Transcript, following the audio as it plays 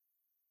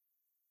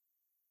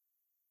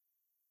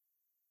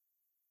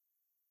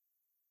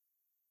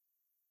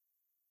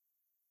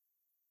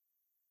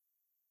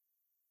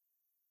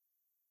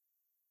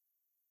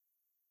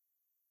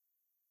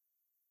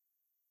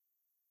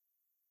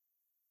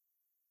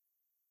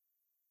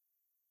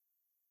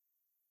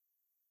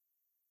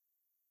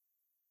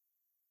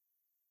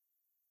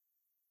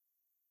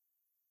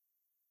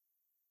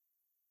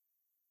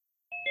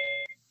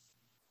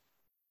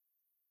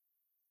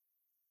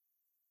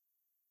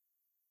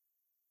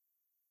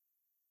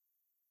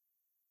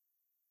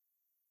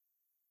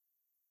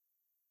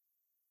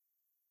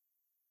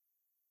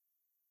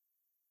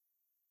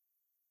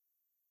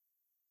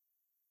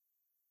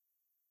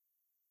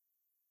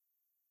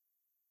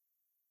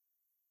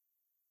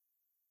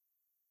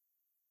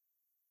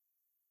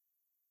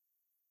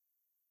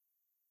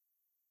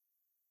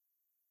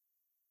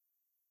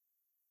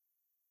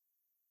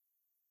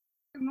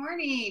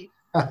morning.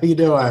 How you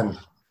doing?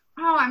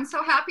 Oh, I'm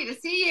so happy to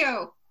see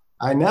you.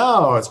 I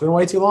know, it's been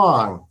way too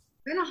long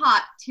Been a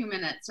hot 2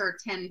 minutes or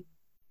 10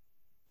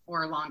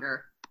 or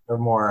longer. or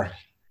more.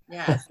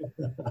 Yes.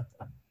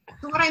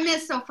 So what I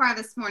missed so far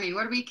this morning,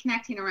 what are we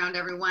connecting around,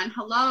 everyone?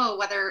 Hello,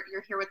 whether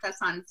you're here with us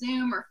on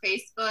Zoom or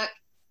Facebook.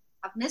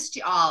 I've missed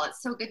you all.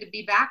 It's so good to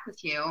be back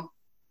with you.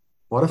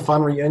 What a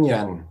fun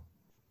reunion.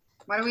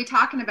 What are we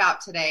talking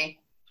about today?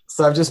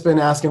 So I've just been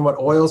asking what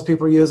oils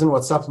people are using,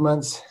 what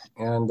supplements,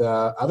 and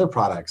other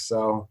products.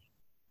 So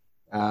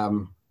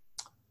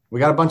we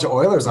got a bunch of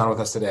oilers on with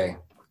us today.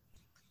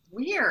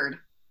 Weird.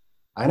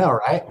 I know,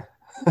 right?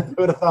 Who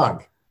would have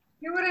thunk?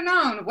 Who would have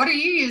known? What are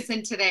you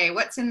using today?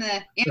 What's in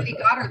the Andy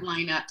Goddard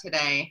lineup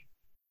today?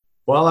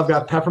 Well, I've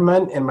got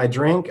peppermint in my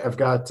drink. I've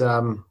got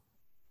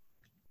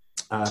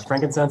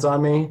frankincense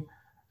on me,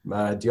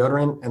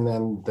 deodorant, and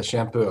then the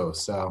shampoo.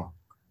 So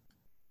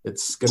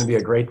it's going to be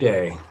a great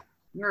day.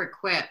 You're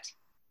equipped.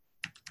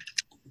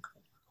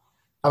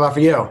 How about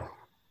for you?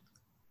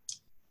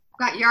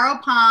 Got yarrow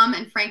palm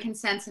and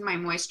frankincense in my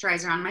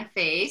moisturizer on my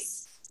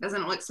face.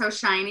 Doesn't it look so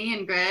shiny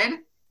and good?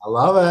 I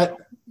love it.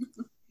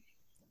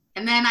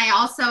 And then I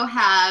also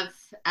have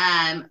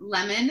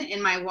lemon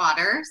in my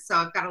water. So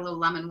I've got a little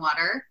lemon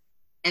water.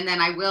 And then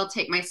I will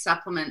take my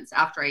supplements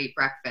after I eat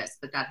breakfast,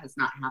 but that has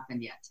not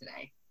happened yet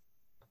today.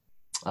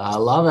 I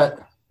love it.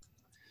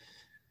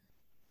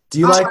 Do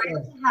you like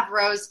I have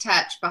rose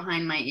touch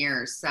behind my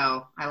ears,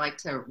 so I like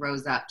to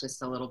rose up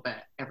just a little bit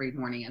every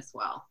morning as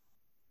well.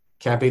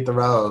 Can't beat the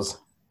rose.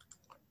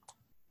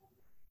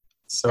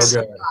 So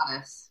good.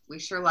 Goddess. We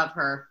sure love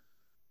her.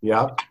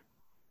 Yep.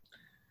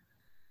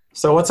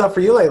 So what's up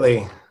for you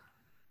lately?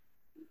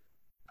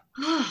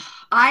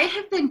 I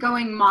have been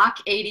going Mach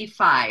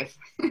 85.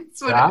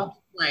 That's what it feels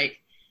like.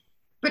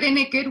 But in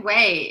a good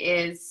way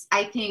is,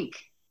 I think,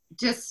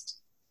 just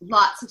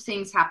lots of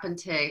things happen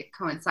to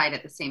coincide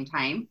at the same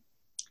time.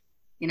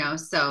 You know,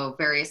 so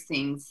various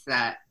things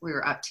that we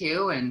were up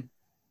to. And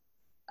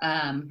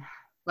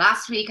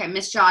last week I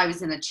missed y'all. I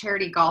was in a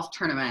charity golf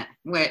tournament,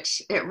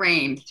 which it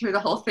rained through the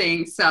whole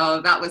thing.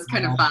 So that was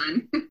kind of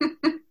fun.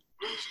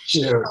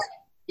 Shoot.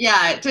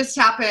 Yeah, it just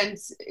happened.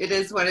 It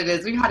is what it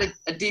is. We've had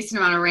a decent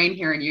amount of rain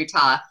here in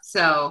Utah.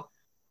 So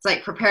it's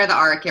like, prepare the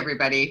ark,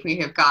 everybody. We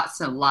have got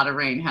a lot of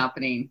rain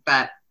happening,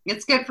 but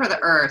it's good for the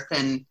earth,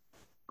 and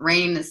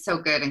rain is so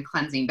good and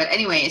cleansing. But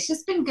anyway, it's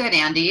just been good,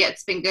 Andy.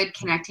 It's been good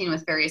connecting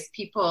with various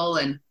people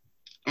and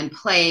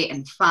play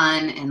and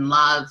fun and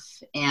love.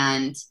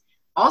 And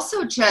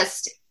also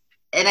just,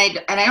 and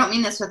I don't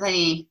mean this with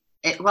any,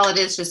 it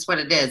is just what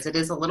it is. It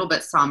is a little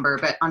bit somber,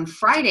 but on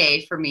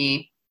Friday for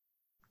me,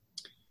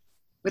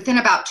 within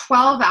about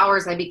 12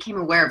 hours, I became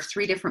aware of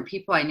 3 different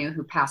people I knew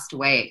who passed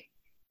away.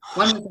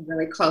 One was a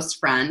really close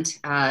friend,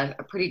 a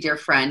pretty dear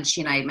friend.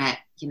 She and I met,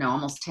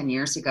 almost 10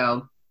 years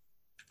ago.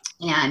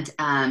 And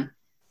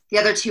the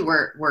other 2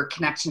 were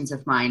connections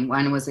of mine.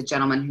 One was a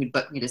gentleman who'd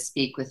booked me to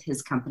speak with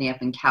his company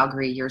up in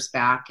Calgary years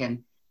back,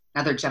 and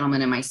another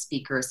gentleman in my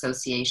speaker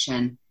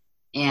association.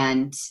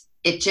 And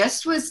it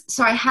just was,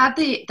 so I had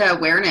the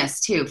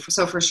awareness too.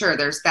 So for sure,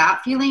 there's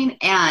that feeling,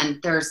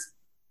 and there's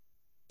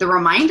the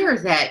reminder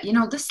that,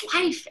 this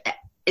life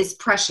is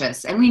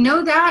precious. And we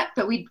know that,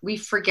 but we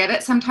forget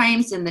it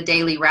sometimes in the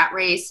daily rat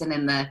race and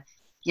in the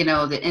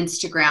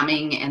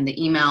Instagramming and the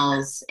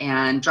emails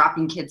and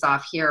dropping kids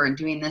off here and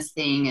doing this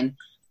thing and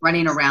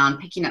running around,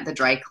 picking up the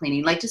dry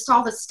cleaning, like just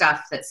all the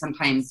stuff that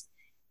sometimes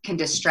can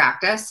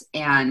distract us,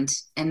 and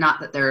not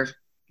that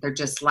they're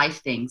just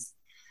life things.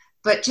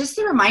 But just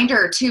the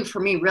reminder too, for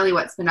me, really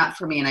what's been up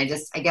for me, and I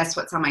guess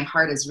what's on my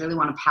heart is really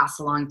want to pass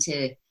along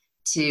to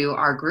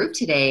our group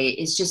today,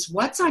 is just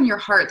what's on your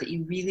heart that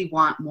you really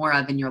want more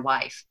of in your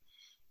life.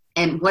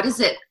 And what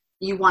is it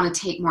you want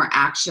to take more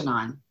action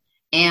on?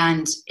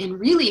 And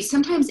really,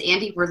 sometimes,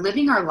 Andy, we're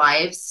living our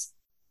lives.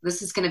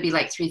 This is going to be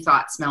like 3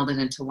 thoughts melded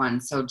into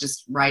one. So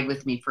just ride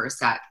with me for a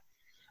sec.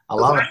 I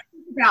love it. I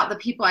think about the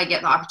people I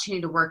get the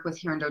opportunity to work with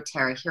here in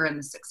doTERRA, here in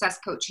the success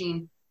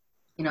coaching,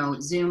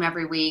 Zoom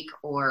every week,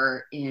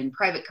 or in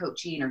private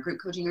coaching or group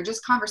coaching, or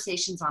just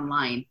conversations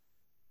online.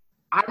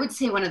 I would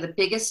say one of the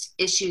biggest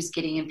issues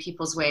getting in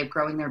people's way of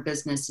growing their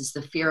business is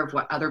the fear of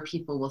what other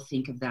people will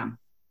think of them.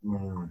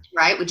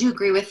 Right? Would you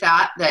agree with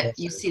that? That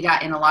you see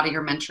that in a lot of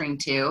your mentoring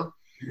too?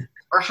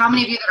 Or how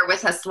many of you that are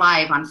with us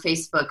live on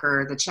Facebook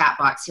or the chat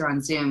box here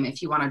on Zoom,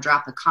 if you want to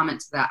drop a comment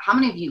to that, how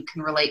many of you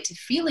can relate to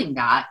feeling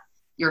that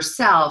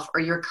yourself, or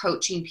you're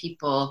coaching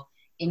people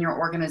in your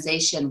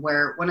organization,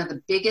 where one of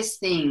the biggest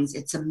things,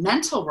 it's a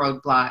mental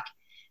roadblock,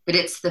 but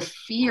it's the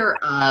fear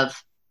of,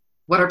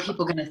 what are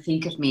people going to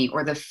think of me?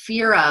 Or the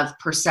fear of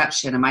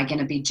perception. Am I going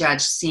to be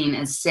judged, seen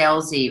as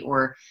salesy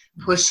or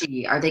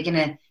pushy? Are they going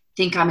to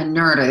think I'm a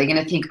nerd? Are they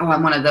going to think, oh,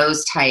 I'm one of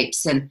those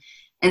types? And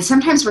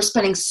sometimes we're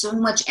spending so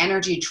much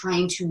energy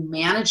trying to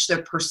manage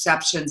the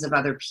perceptions of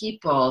other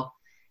people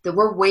that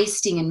we're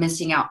wasting and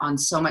missing out on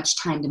so much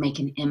time to make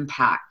an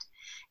impact.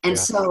 And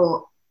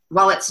so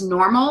while it's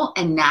normal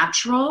and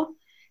natural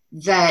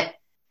that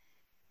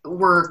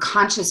we're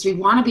conscious, we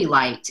want to be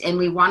liked and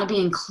we want to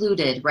be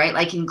included, right?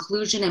 Like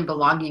inclusion and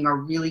belonging are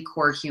really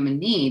core human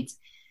needs.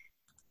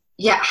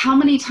 Yet how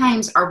many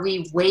times are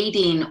we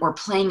waiting or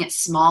playing it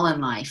small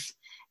in life?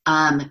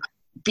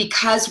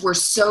 Because we're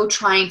so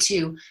trying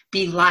to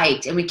be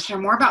liked, and we care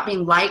more about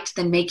being liked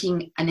than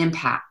making an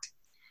impact,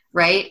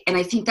 right? And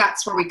I think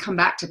that's where we come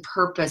back to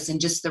purpose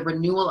and just the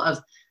renewal of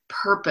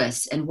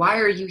purpose, and why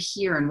are you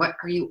here, and what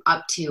are you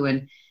up to,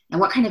 and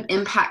what kind of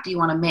impact do you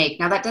want to make?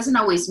 Now, that doesn't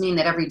always mean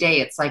that every day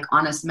it's like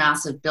on a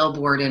massive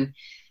billboard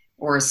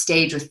or a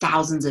stage with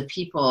thousands of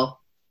people,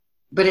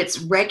 but it's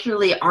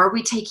regularly, are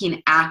we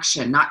taking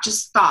action, not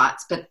just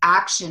thoughts, but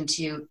action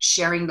to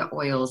sharing the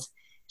oils,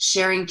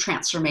 sharing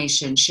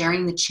transformation,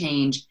 sharing the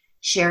change,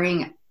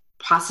 sharing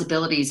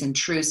possibilities and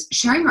truths,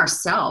 sharing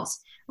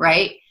ourselves,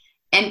 right?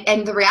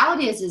 And the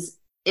reality is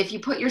if you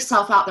put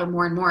yourself out there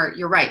more and more,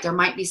 you're right, there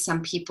might be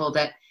some people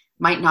that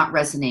might not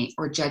resonate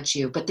or judge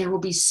you, but there will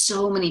be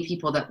so many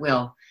people that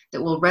will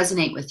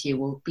resonate with you,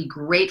 will be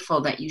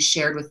grateful that you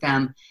shared with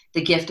them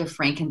the gift of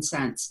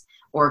frankincense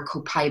or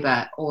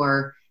copaiba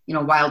or,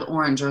 wild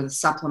orange, or the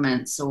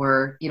supplements,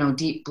 or,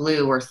 deep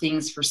blue, or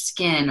things for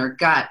skin or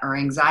gut or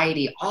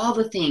anxiety, all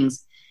the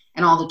things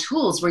and all the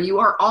tools where you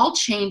are all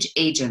change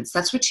agents.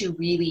 That's what you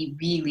really,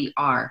 really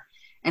are.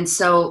 And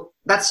so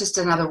that's just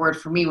another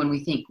word for me when we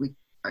think we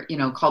are,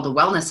 called a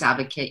wellness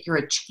advocate. You're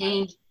a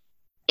change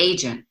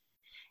agent.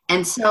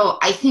 And so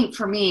I think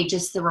for me,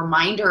 just the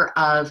reminder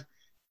of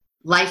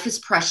life is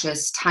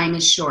precious, time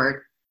is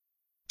short.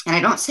 And I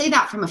don't say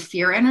that from a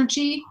fear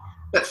energy,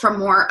 but from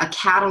more a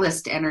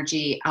catalyst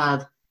energy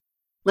of,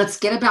 let's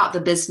get about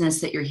the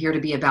business that you're here to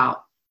be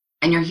about.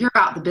 And you're here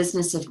about the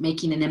business of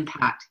making an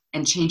impact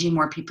and changing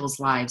more people's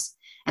lives.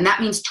 And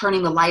that means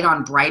turning the light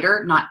on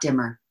brighter, not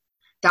dimmer.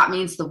 That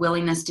means the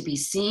willingness to be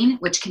seen,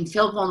 which can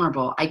feel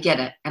vulnerable. I get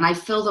it. And I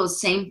feel those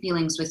same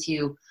feelings with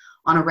you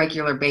on a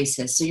regular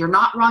basis. So you're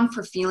not wrong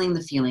for feeling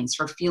the feelings,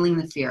 for feeling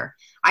the fear.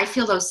 I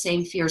feel those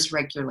same fears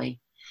regularly.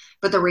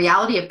 But the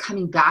reality of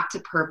coming back to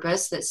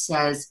purpose that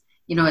says,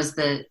 as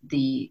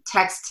the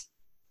text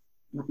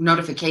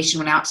notification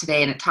went out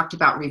today and it talked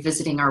about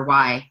revisiting our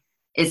why,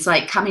 it's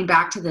like coming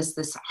back to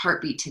this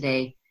heartbeat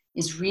today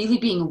is really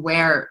being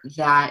aware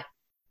that,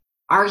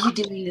 are you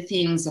doing the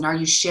things, and are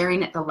you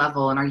sharing at the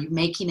level, and are you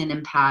making an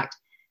impact?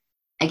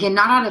 Again,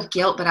 not out of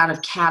guilt, but out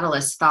of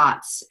catalyst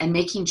thoughts, and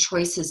making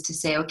choices to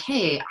say,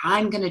 okay,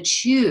 I'm going to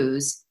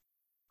choose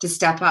to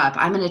step up.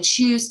 I'm going to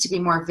choose to be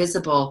more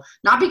visible,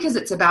 not because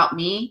it's about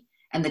me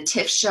and the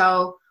Tiff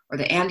show or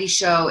the Andy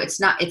show.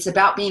 It's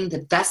about being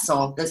the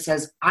vessel that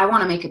says, I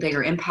want to make a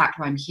bigger impact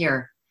while I'm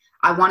here.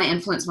 I want to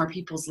influence more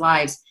people's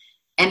lives.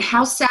 And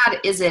how sad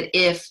is it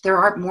if there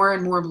are more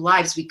and more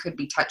lives we could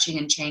be touching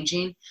and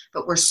changing,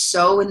 but we're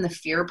so in the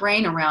fear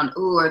brain around,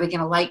 ooh, are they going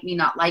to like me,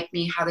 not like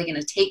me? How are they going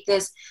to take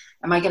this?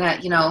 Am I going to,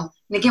 and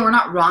again, we're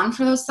not wrong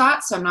for those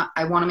thoughts. So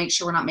I want to make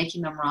sure we're not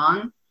making them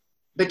wrong,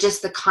 but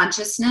just the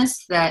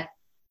consciousness that,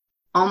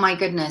 oh my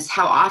goodness,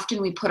 how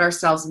often we put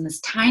ourselves in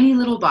this tiny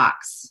little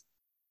box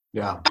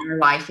in our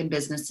life and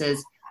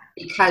businesses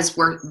because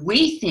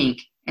we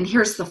think, and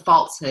here's the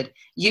falsehood,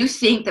 you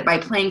think that by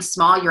playing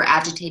small, you're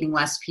agitating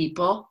less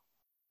people.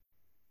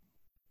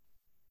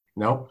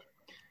 Nope.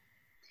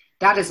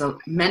 That is a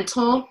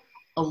mental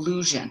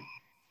illusion.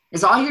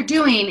 Is all you're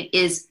doing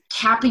is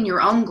capping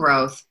your own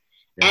growth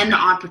and the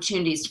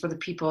opportunities for the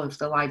people of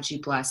the lives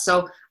you bless.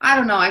 So I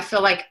don't know. I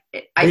feel like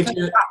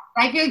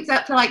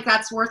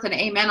that's worth an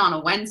amen on a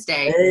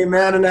Wednesday.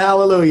 Amen and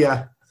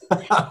hallelujah.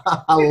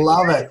 I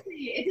love it.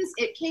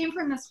 It came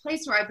from this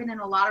place where I've been in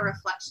a lot of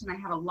reflection. I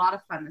had a lot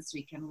of fun this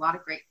weekend, a lot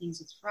of great things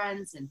with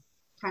friends and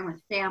time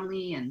with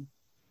family, and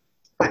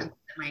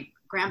my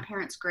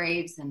grandparents'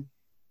 graves, and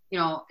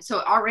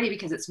so already,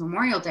 because it's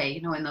Memorial Day,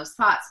 in those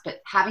thoughts,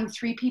 but having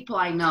 3 people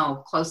I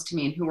know close to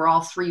me and who were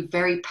all 3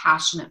 very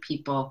passionate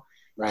people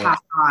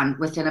passed on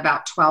within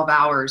about 12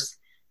 hours.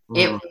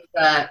 It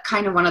was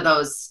kind of one of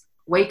those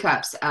wake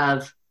ups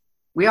of,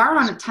 we are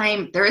on a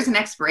time, there is an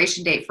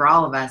expiration date for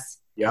all of us.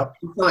 Yep.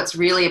 And so it's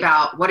really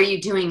about, what are you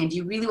doing? And do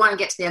you really want to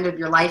get to the end of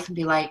your life and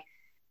be like,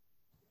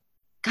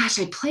 gosh,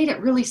 I played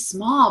it really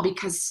small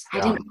because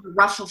I didn't want to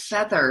ruffle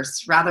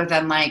feathers, rather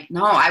than like,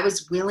 no, I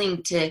was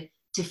willing to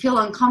feel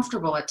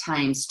uncomfortable at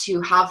times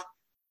to have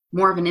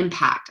more of an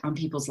impact on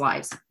people's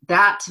lives.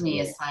 That to me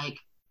is like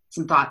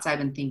some thoughts I've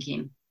been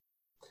thinking.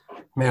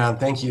 Man,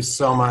 thank you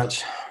so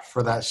much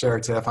for that share,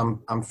 Tiff.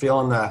 I'm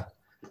feeling the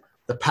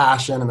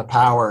passion and the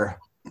power.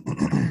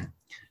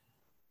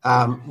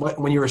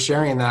 When you were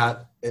sharing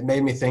that, it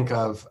made me think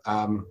of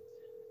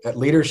at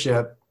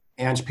Leadership,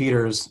 Ange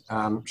Peters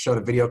showed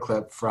a video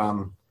clip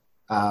from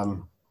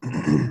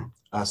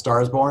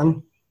Star is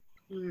Born.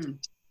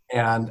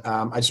 And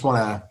I just want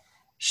to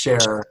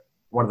share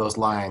one of those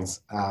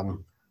lines.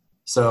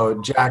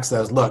 So Jack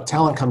says, look,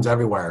 talent comes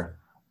everywhere,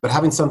 but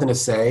having something to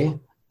say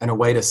and a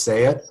way to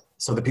say it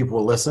so that people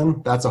will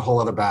listen, that's a whole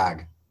other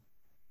bag.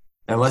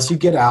 And unless you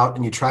get out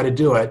and you try to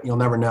do it, you'll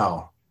never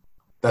know.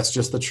 That's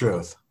just the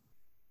truth.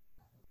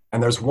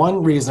 And there's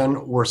one reason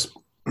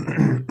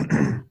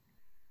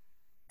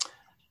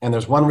And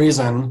there's one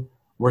reason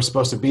we're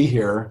supposed to be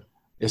here,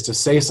 is to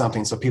say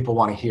something so people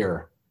want to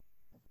hear.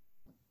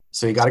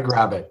 So you got to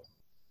grab it,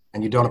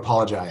 and you don't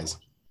apologize.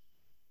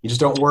 You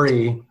just don't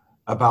worry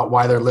about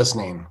why they're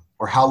listening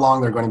or how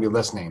long they're going to be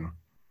listening.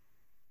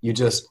 You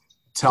just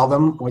tell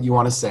them what you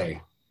want to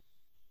say.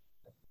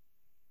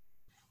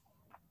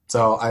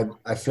 So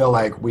I feel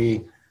like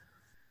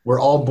we're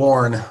all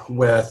born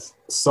with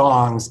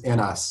songs in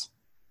us.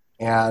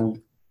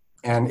 And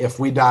if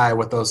we die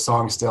with those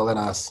songs still in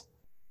us,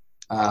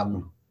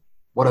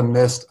 what a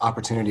missed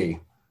opportunity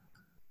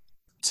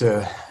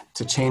to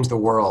change the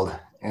world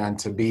and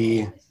to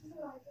be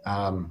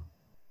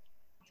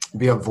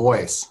a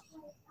voice.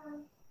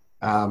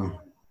 And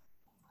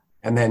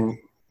then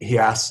he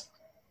asked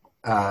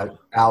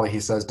Allie, he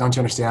says, "Don't you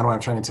understand what I'm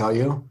trying to tell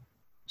you?"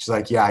 She's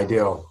like, "Yeah, I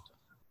do.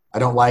 I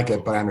don't like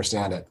it, but I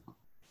understand it."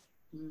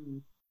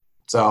 Mm.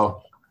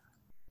 So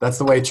that's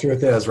the way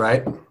truth is,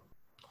 right?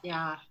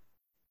 Yeah.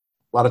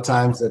 A lot of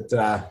times it's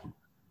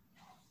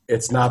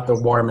not the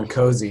warm and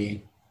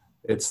cozy.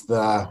 It's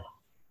the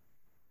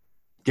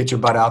get your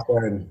butt out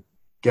there and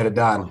get it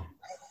done.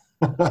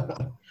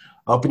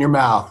 Open your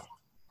mouth.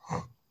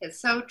 It's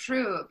so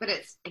true. But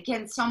it's,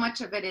 again, so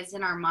much of it is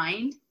in our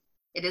mind.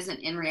 It isn't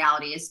in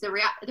reality. It's the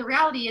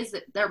reality is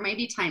that there may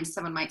be times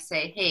someone might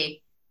say,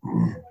 "Hey,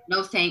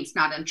 no thanks,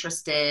 not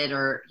interested,"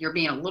 or "You're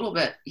being a little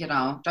bit,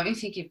 don't you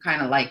think you've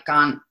kind of like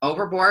gone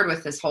overboard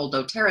with this whole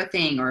doTERRA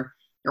thing or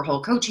your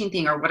whole coaching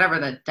thing," or whatever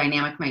the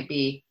dynamic might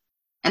be.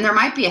 And there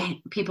might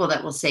be people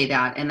that will say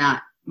that, and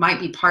that might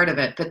be part of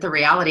it. But the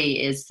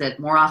reality is that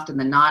more often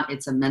than not,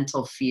 it's a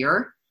mental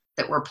fear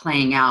that we're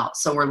playing out.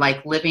 So we're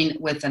like living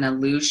with an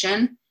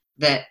illusion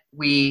that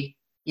we,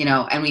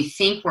 and we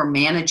think we're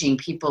managing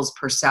people's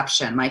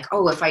perception. Like,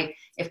 oh,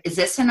 is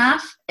this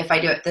enough? If I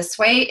do it this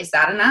way, is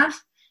that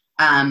enough?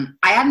 I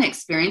had an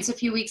experience a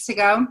few weeks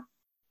ago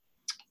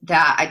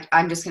that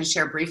I'm just going to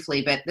share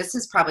briefly, but this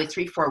is probably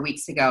 3-4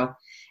 weeks ago.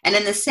 And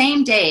in the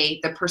same day,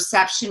 the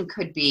perception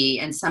could be,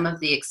 and some of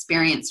the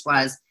experience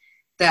was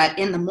that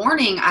in the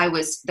morning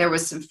there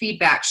was some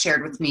feedback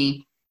shared with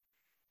me.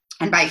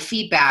 And by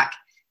feedback,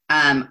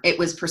 it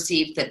was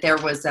perceived that there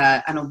was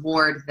an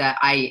award that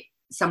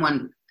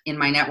someone in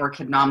my network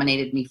had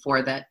nominated me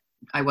for that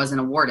I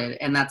wasn't awarded.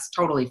 And that's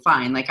totally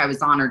fine. Like, I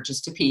was honored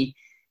just to be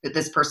that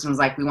this person was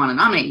like, "We want to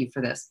nominate you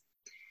for this."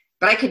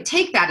 But I could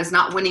take that as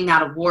not winning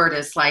that award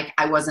as like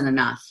I wasn't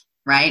enough,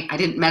 right? I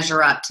didn't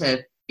measure up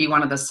to be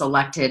one of the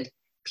selected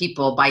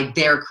people by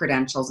their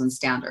credentials and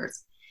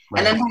standards.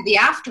 Right. And then by the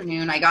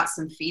afternoon, I got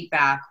some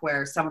feedback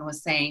where someone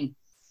was saying,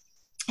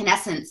 in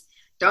essence,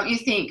 "Don't you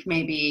think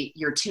maybe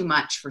you're too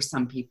much for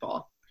some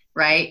people?"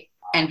 Right?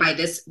 And by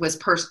this was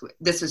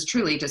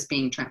truly just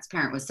being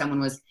transparent. With someone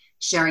was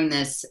sharing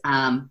this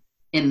from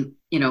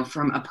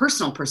a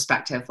personal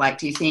perspective. Like,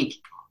 "Do you think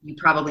you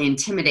probably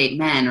intimidate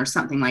men?" or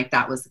something like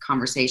that was the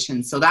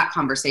conversation. So that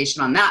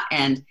conversation on that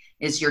end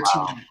is "You're too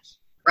much."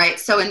 Right?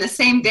 So in the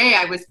same day,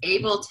 I was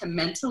able to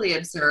mentally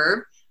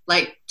observe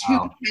like two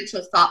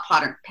potential thought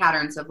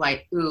patterns of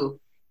like, "Ooh,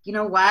 you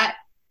know what?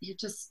 You're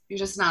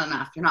just not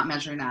enough. You're not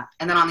measuring up."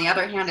 And then on the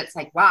other hand, it's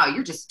like, "Wow,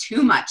 you're just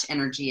too much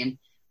energy." And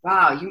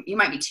 "Wow, you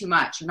might be too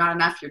much. You're not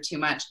enough. You're too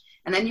much."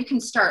 And then you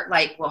can start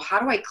like, "Well, how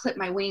do I clip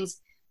my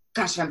wings?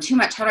 Gosh, if I'm too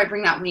much, how do I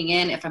bring that wing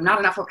in? If I'm not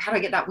enough, how do I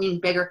get that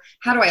wing bigger?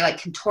 How do I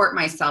like contort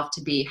myself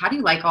to be?" How do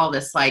you like all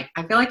this? Like,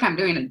 I feel like I'm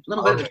doing a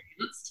little bit of a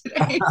dance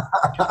today.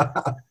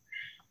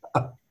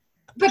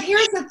 But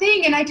here's the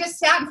thing, and I just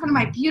sat in front of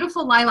my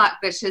beautiful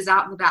lilac bushes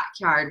out in the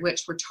backyard,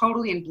 which were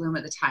totally in bloom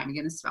at the time.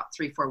 Again, this is about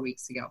 3-4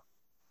 weeks ago.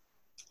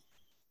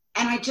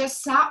 And I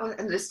just sat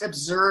and just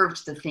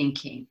observed the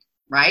thinking,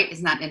 right?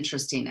 Isn't that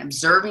interesting?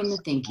 Observing the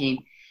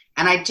thinking.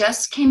 And I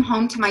just came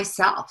home to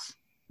myself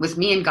with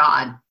me and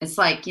God. It's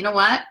like, you know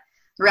what?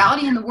 The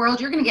reality in the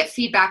world, you're going to get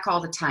feedback all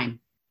the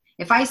time.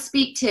 If I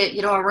speak to,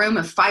 a room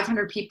of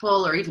 500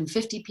 people or even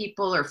 50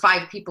 people or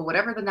 5 people,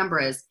 whatever the number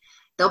is,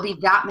 there'll be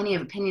that many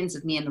opinions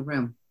of me in the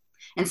room.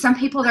 And some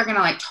people, they're going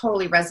to like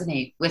totally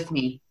resonate with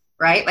me,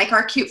 right? Like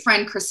our cute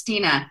friend,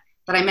 Christina,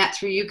 that I met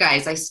through you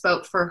guys. I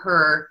spoke for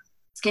her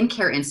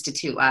skincare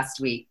institute last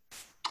week.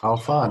 Oh,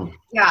 fun.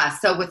 Yeah.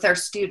 So with their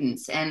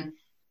students and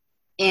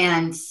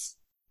it's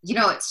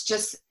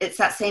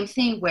that same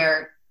thing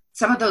where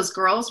some of those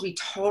girls, we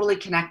totally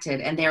connected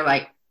and they're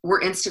like,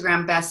 we're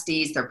Instagram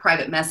besties. They're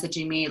private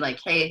messaging me like,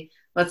 "Hey,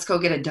 let's go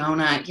get a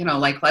donut,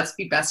 like let's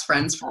be best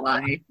friends for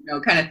life,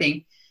 kind of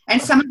thing."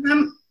 And some of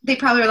them, they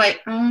probably are like,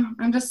 "Oh,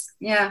 I'm just,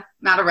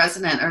 not a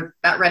resident," or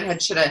 "That redhead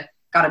should have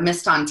got a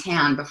mist on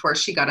tan before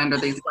she got under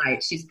these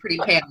lights. She's pretty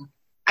pale."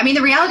 I mean,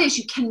 the reality is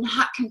you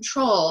cannot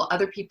control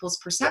other people's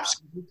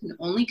perception. You can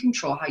only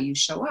control how you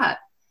show up.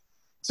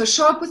 So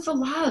show up with the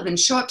love and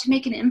show up to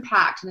make an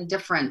impact and a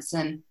difference.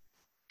 And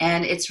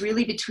it's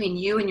really between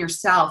you and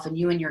yourself and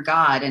you and your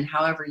God and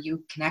however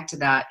you connect to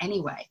that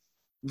anyway.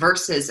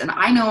 And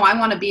I know I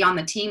want to be on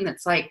the team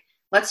that's like,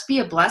 let's be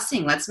a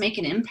blessing. Let's make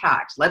an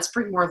impact. Let's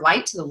bring more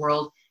light to the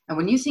world. And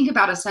when you think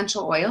about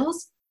essential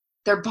oils,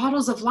 they're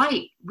bottles of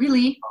light,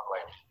 really.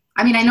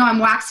 I mean, I know I'm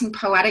waxing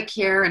poetic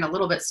here and a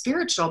little bit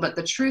spiritual, but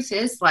the truth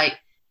is, like,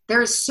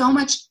 there is so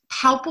much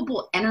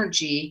palpable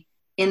energy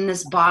in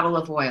this bottle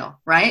of oil,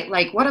 right?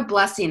 Like, what a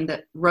blessing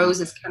that Rose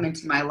has come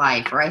into my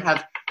life. Or I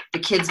have the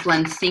Kids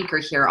Blend Thinker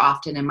here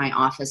often in my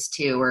office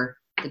too, or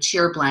the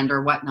Cheer Blend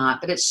or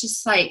whatnot. But it's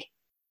just like,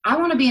 I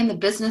want to be in the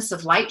business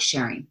of light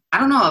sharing. I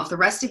don't know if the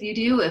rest of you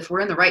do, if we're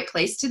in the right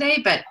place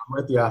today, but I'm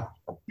with you.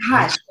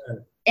 gosh,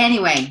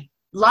 anyway,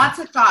 lots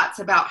of thoughts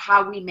about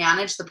how we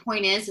manage. The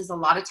point is a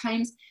lot of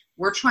times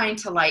we're trying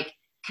to like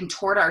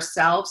contort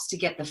ourselves to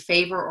get the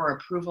favor or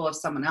approval of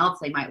someone else.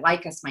 They might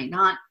like us, might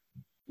not.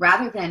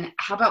 Rather than,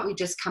 how about we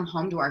just come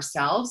home to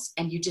ourselves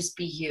and you just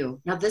be you?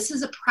 Now, this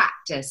is a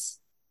practice.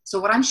 So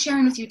what I'm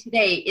sharing with you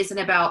today isn't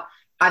about,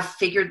 I've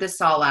figured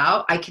this all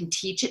out. I can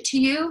teach it to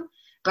you,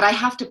 but I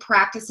have to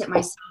practice it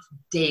myself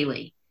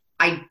daily.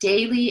 I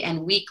daily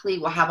and weekly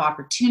will have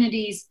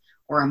opportunities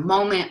or a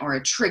moment or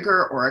a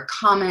trigger or a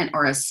comment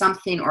or a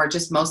something, or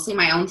just mostly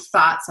my own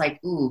thoughts like,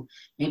 ooh,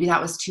 maybe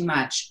that was too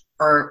much,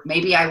 or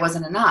maybe I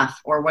wasn't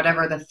enough, or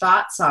whatever the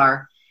thoughts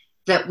are,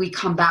 that we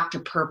come back to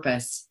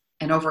purpose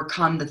and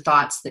overcome the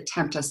thoughts that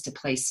tempt us to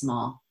play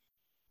small.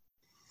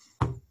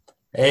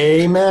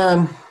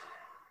 Amen.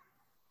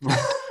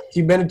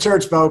 You've been to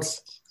church,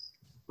 folks.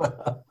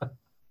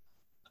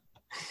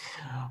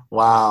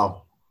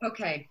 Wow.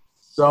 Okay.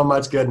 So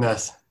much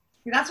goodness.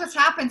 That's what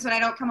happens when I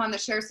don't come on the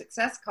Share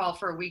Success call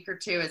for a week or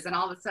two, is then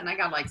all of a sudden I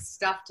got like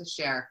stuff to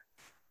share.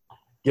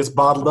 Gets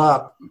bottled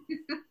up.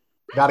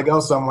 Got to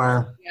go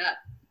somewhere. Yeah.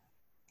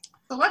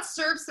 So let's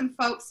serve some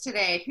folks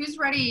today. Who's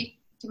ready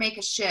to make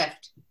a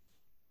shift?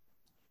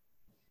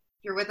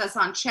 You're with us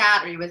on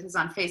chat or you're with us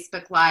on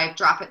Facebook Live,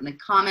 drop it in the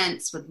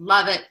comments. Would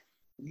love it.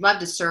 Would love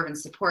to serve and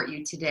support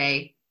you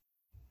today.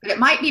 But it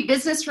might be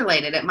business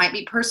related. It might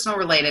be personal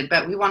related,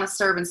 but we want to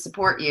serve and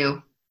support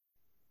you.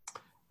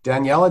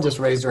 Daniela just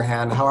raised her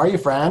hand. How are you,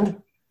 friend?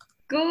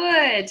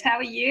 Good. How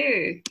are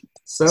you?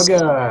 So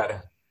good.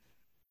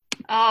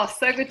 Oh,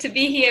 so good to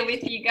be here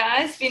with you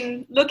guys.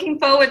 Been looking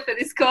forward for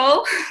this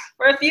call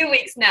for a few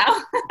weeks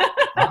now.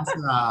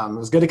 Awesome. It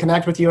was good to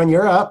connect with you in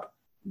Europe.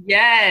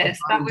 Yes,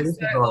 that was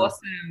so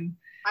awesome.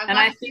 And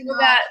I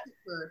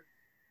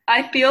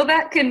feel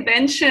that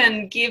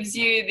convention gives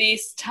you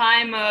this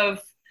time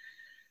of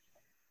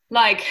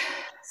like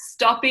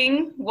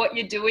stopping what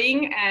you're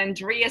doing and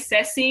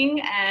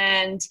reassessing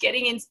and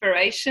getting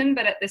inspiration.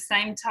 But at the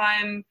same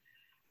time,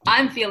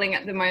 I'm feeling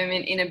at the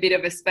moment in a bit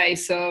of a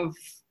space of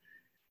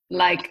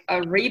like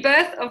a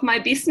rebirth of my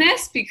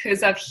business,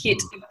 because I've hit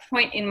a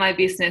point in my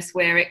business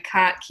where it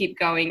can't keep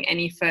going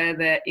any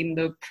further in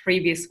the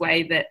previous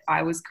way that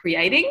I was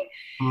creating.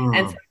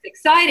 And so it's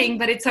exciting,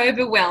 but it's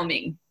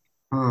overwhelming.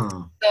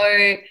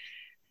 So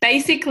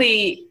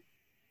basically,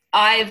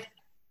 I've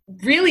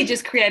really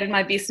just created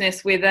my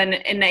business with an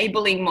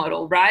enabling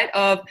model, right?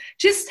 Of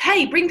just,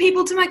 hey, bring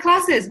people to my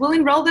classes. We'll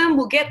enroll them.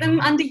 We'll get them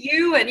under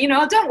you. And, you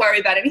know, don't worry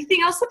about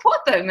anything. I'll support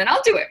them and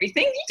I'll do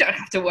everything. You don't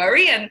have to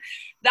worry. And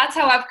that's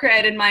how I've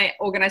created my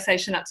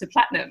organization up to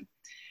platinum.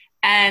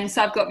 And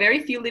so I've got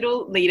very few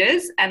little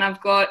leaders, and I've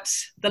got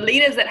the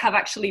leaders that have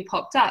actually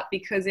popped up,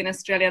 because in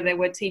Australia they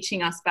were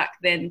teaching us back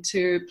then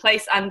to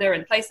place under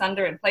and place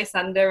under and place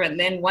under, and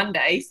then one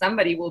day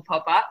somebody will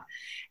pop up.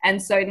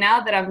 And so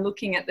now that I'm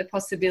looking at the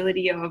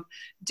possibility of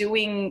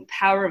doing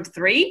Power of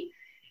 3,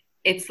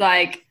 it's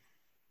like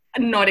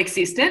not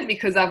existent,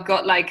 because I've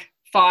got like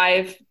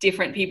 5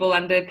 different people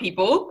under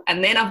people,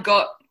 and then I've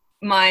got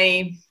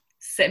my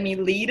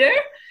semi-leader,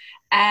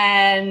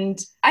 and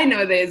I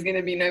know there's going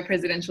to be no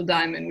presidential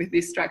diamond with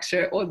this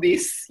structure or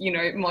this, you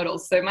know, model.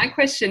 So my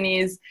question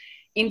is,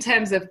 in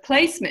terms of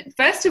placement,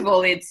 first of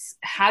all, it's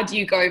how do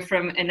you go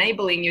from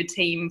enabling your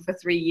team for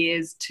 3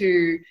 years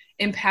to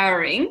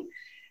empowering?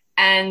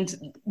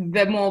 And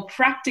the more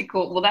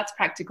practical, well, that's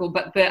practical,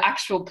 but the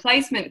actual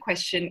placement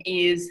question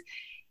is,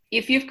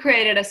 if you've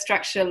created a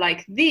structure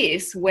like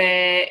this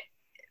where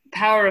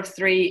Power of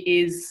 3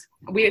 is,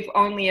 we've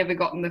only ever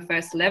gotten the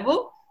first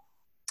level,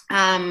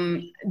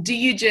 do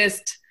you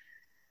just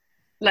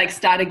like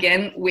start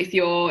again with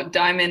your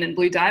diamond and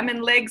blue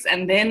diamond legs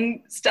and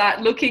then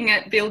start looking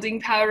at building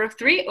Power of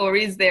 3, or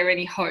is there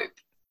any hope?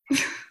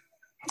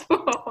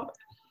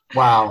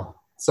 Wow.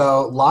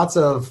 So lots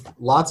of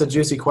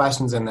juicy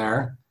questions in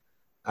there.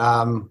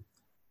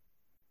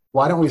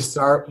 Why don't we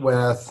start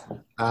with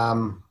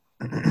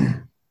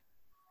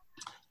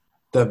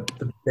the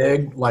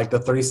big, like the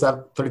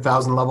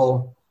 30,000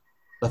 level,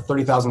 the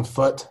 30,000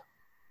 foot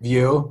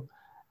view,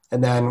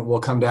 and then we'll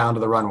come down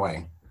to the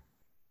runway.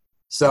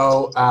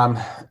 So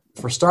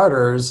for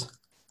starters,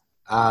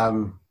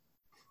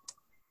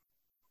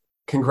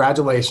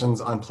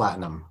 congratulations on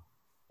platinum.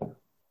 Thank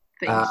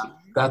you.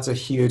 That's a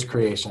huge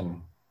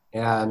creation.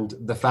 And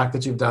the fact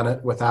that you've done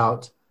it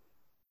without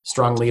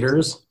strong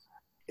leaders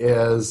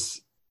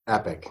is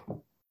epic.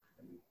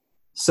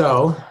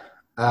 So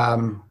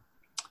now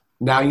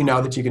you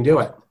know that you can do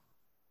it.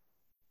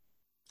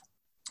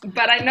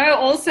 But I know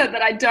also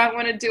that I don't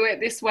want to do it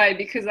this way,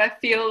 because I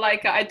feel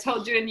like I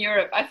told you in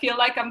Europe, I feel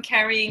like I'm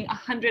carrying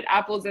 100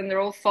 apples and they're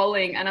all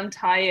falling and I'm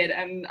tired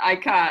and I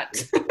can't.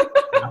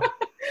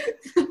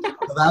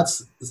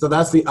 So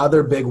that's the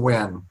other big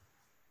win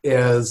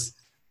is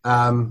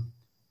the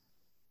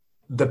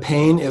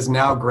pain is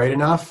now great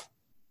enough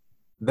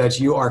that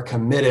you are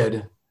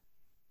committed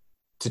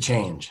to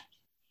change.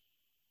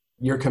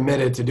 You're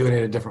committed to doing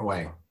it a different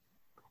way.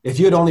 If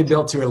you had only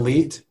built to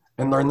elite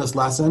and learned this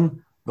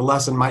lesson, the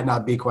lesson might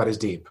not be quite as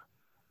deep.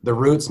 The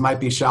roots might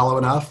be shallow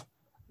enough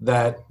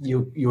that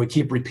you would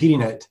keep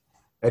repeating it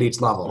at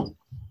each level.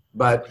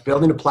 But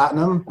building to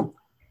platinum,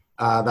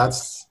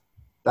 that's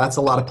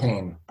a lot of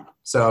pain.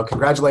 So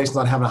congratulations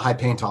on having a high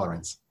pain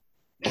tolerance.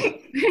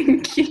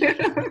 Thank you.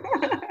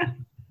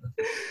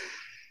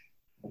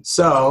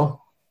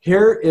 So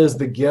here is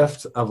the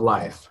gift of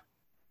life.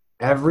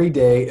 Every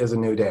day is a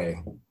new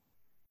day.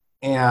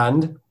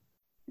 And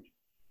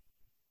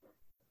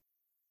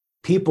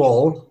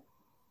people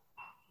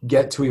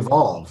get to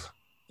evolve.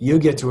 You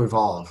get to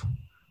evolve.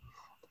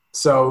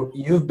 So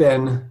you've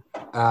been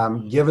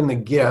given the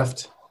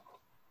gift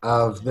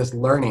of this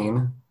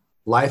learning.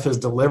 Life has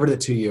delivered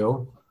it to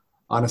you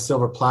on a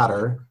silver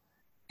platter,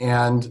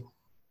 and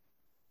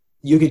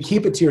you could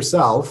keep it to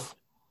yourself,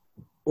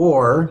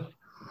 or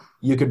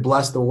you could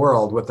bless the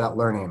world with that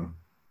learning.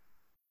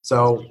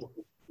 So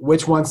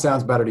which one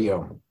sounds better to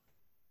you?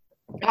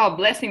 Oh,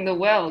 blessing the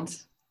world.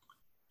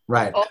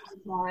 Right. All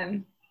the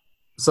time.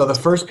 So the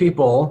first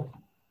people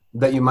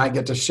that you might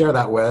get to share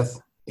that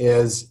with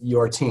is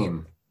your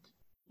team,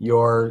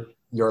 your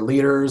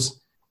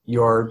leaders,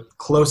 your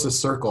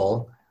closest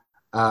circle.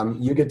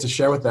 You get to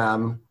share with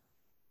them,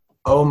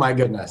 oh my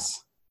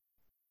goodness,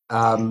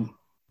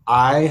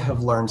 I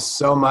have learned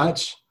so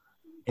much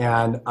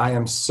and I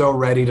am so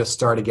ready to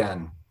start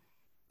again.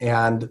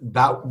 And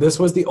this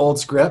was the old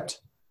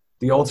script.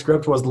 The old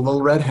script was the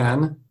little red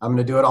hen. I'm going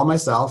to do it all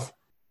myself.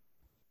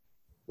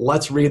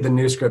 Let's read the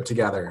new script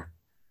together,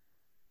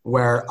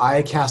 where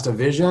I cast a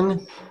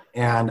vision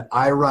and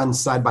I run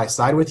side by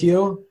side with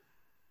you,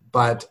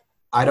 but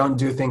I don't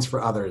do things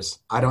for others.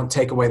 I don't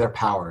take away their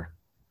power.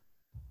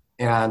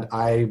 And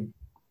I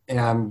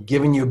am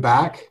giving you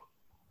back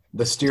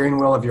the steering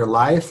wheel of your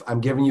life.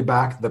 I'm giving you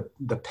back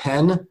the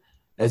pen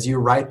as you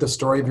write the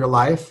story of your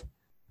life.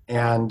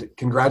 And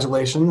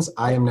congratulations,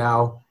 I am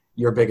now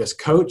your biggest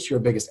coach, your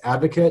biggest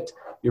advocate,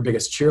 your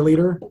biggest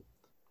cheerleader.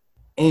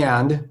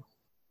 And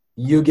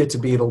you get to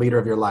be the leader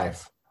of your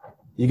life.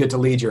 You get to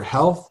lead your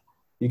health.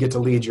 You get to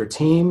lead your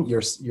team,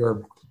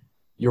 your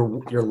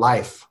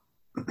life.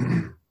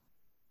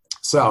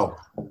 So,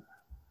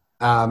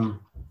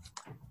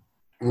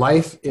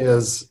 life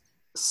is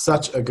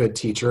such a good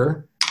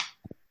teacher.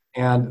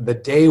 And the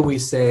day we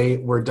say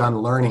we're done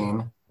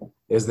learning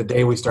is the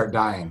day we start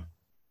dying.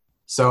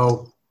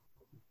 So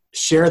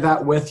share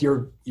that with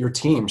your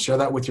team, share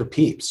that with your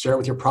peeps, share it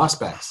with your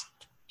prospects,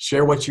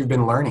 share what you've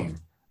been learning.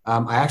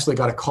 I actually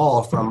got a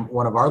call from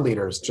one of our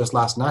leaders just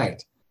last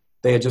night.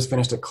 They had just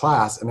finished a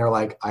class and they're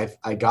like,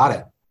 I got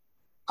it.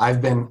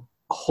 I've been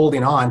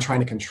holding on,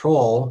 trying to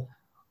control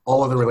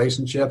all of the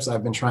relationships.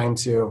 I've been trying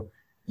to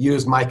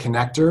use my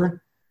connector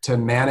to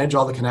manage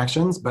all the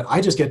connections, but I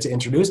just get to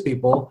introduce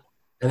people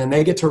and then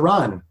they get to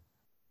run.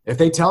 If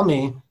they tell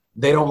me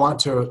they don't want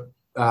to,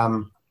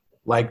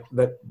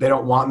 that they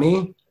don't want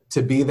me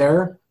to be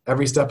there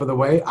every step of the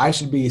way, I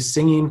should be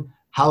singing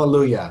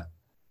hallelujah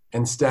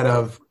instead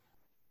of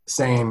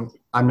saying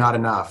I'm not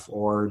enough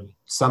or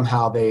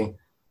somehow they,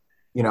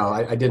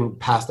 I didn't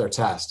pass their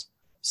test.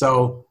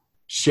 So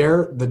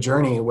share the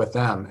journey with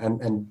them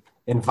and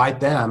invite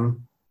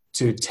them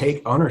to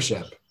take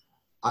ownership.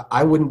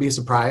 I wouldn't be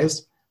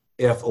surprised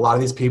if a lot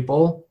of these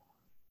people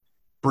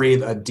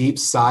breathe a deep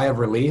sigh of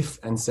relief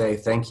and say,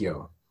 thank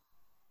you.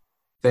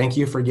 Thank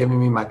you for giving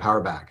me my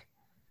power back.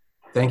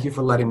 Thank you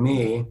for letting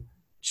me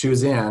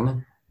choose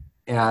in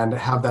and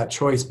have that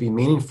choice be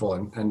meaningful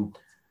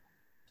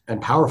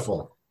and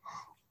powerful.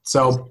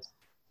 So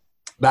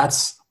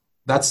that's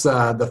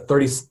the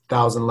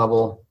 30,000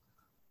 level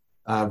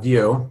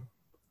view.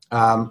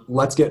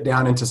 Let's get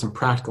down into some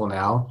practical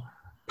now.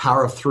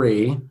 Power of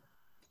three.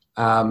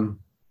 Power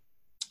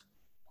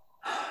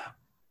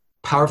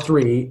of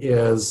three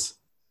is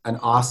an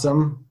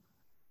awesome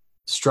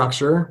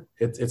structure.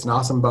 It's an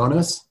awesome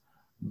bonus,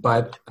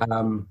 but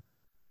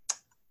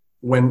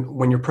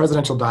when you're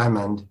presidential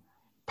diamond,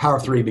 power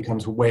of three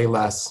becomes way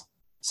less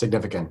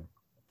significant.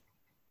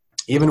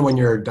 Even when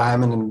you're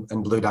diamond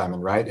and blue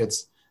diamond, right?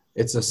 It's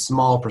a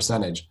small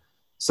percentage.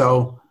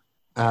 So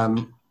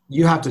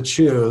you have to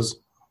choose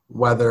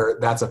whether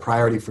that's a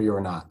priority for you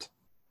or not.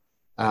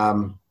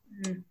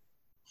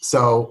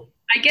 So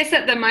I guess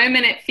at the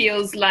moment it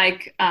feels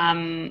like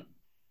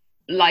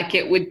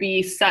it would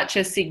be such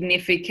a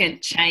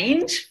significant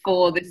change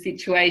for the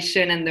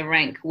situation and the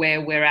rank where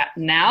we're at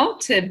now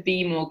to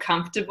be more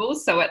comfortable.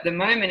 So at the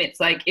moment it's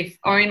like, if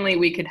only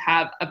we could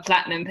have a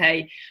platinum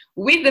pay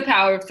with the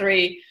power of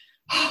three,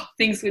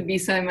 things would be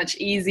so much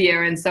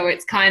easier. And so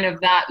it's kind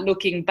of that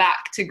looking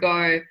back to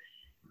go,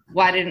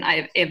 why didn't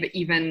I ever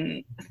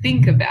even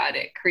think about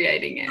it,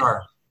 creating it?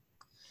 Sure.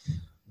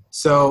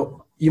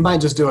 So you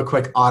might just do a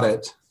quick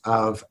audit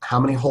of how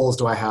many holes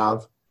do I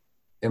have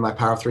in my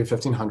Power of 3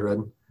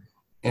 1500,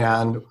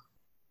 and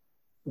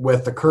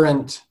with the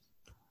current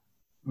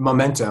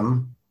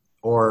momentum,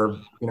 or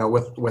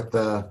with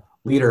the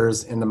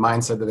leaders in the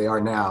mindset that they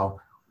are now,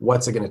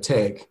 what's it going to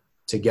take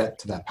to get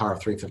to that Power of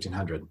 3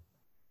 1500?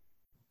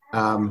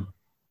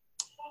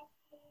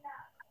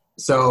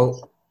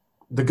 So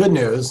the good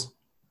news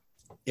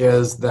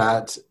is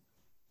that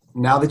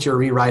now that you're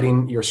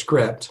rewriting your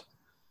script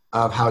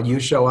of how you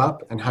show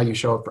up and how you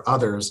show up for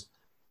others,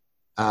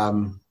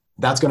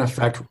 that's going to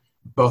affect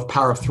both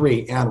Power of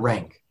 3 and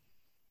rank.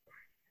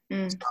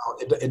 So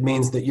it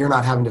means that you're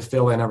not having to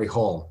fill in every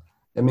hole.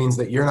 It means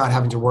that you're not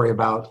having to worry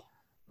about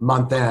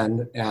month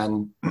end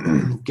and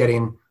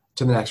getting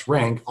to the next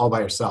rank all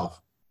by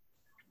yourself.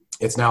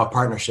 It's now a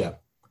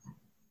partnership.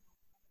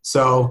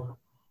 So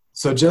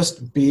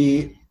just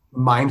be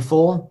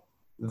mindful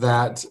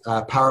that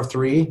Power of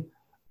 3,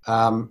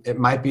 it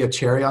might be a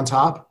cherry on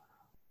top,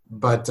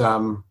 but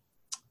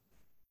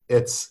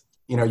it's,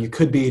 you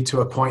could be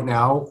to a point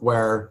now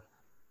where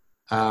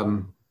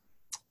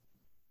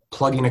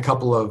plugging a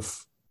couple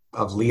of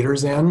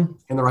leaders in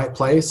the right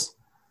place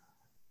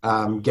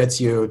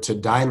gets you to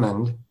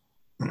diamond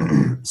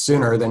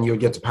sooner than you would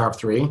get to Power of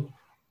 3,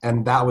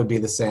 and that would be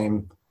the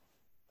same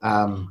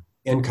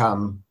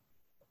income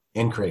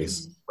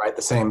increase, right?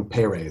 The same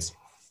pay raise.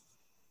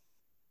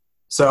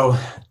 So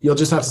you'll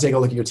just have to take a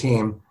look at your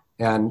team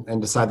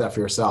and decide that for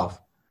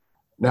yourself.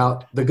 Now,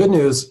 the good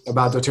news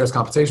about doTERRA's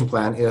compensation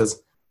plan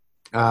is,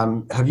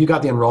 have you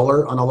got the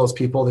enroller on all those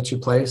people that you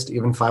placed,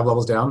 even 5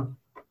 levels down?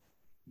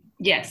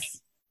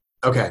 Yes.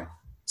 Okay.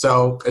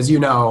 So as you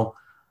know,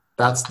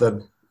 that's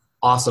the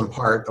awesome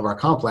part of our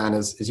comp plan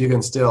is you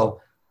can still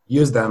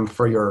use them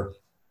for your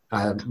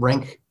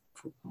rank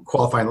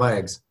qualifying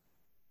legs.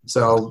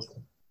 So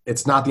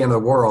it's not the end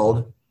of the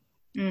world.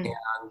 And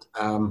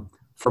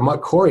from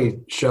what Corey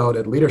showed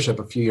at leadership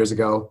a few years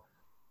ago,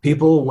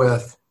 people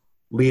with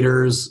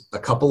leaders a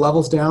couple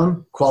levels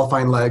down,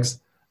 qualifying legs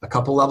a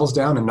couple levels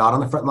down and not on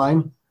the front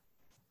line,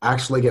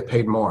 actually get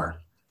paid more.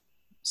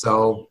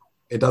 So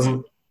it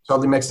doesn't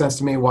totally make sense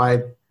to me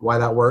why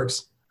that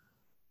works,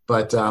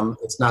 but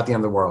it's not the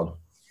end of the world.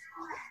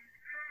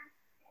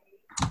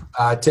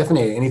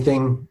 Tiffany,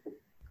 anything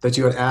that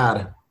you would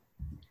add?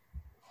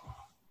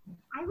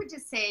 I would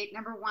just say,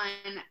 number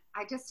one,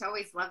 I just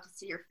always love to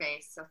see your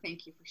face. So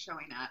thank you for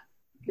showing up.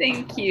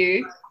 Thank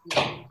you.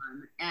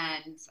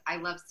 And I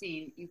love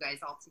seeing you guys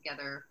all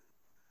together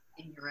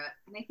in Europe.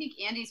 And I think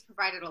Andy's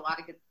provided a lot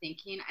of good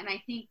thinking. And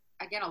I think,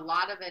 again, a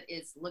lot of it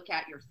is look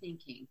at your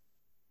thinking,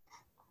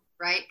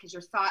 right? Because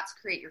your thoughts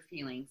create your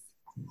feelings.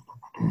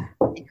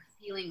 And you're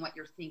feeling what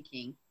you're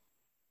thinking.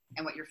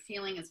 And what you're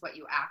feeling is what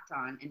you act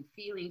on. And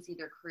feelings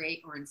either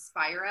create or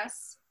inspire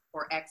us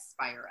or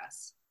expire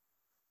us.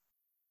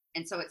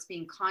 And so it's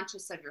being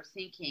conscious of your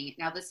thinking.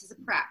 Now, this is a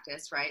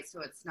practice, right?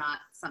 So it's not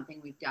something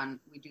we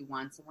do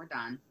once and we're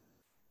done.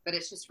 But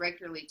it's just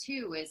regularly,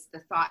 too, is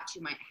the thoughts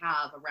you might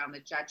have around the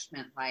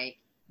judgment, like,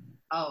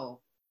 oh,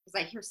 because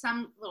I hear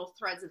some little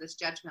threads of this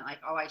judgment, like,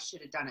 oh, I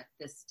should have done it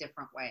this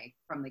different way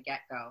from the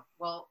get-go.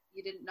 Well,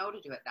 you didn't know to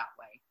do it that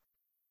way.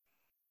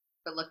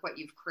 But look what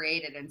you've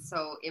created. And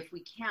so if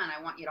we can,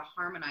 I want you to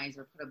harmonize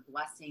or put a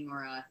blessing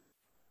or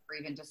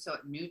even just so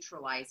it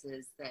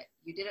neutralizes that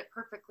you did it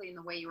perfectly in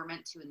the way you were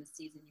meant to in the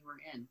season you were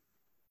in.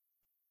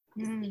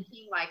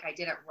 Thinking like I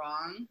did it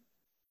wrong,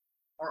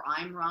 or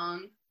I'm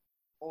wrong,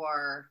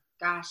 or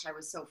gosh, I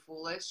was so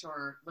foolish,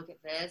 or look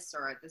at this,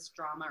 or this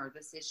drama or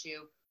this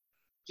issue,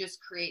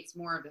 just creates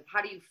more of it.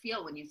 How do you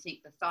feel when you think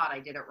the thought I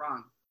did it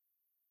wrong?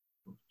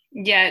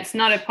 Yeah, it's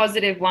not a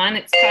positive one.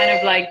 It's kind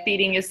of like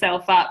beating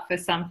yourself up for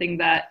something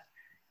that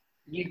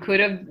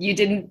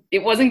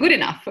it wasn't good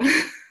enough.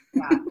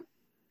 Yeah.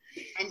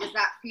 And does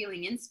that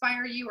feeling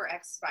inspire you or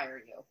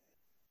expire you?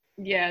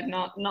 Yeah,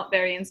 not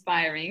very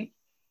inspiring.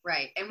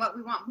 Right. And what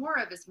we want more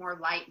of is more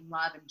light and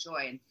love and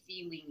joy and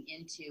feeling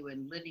into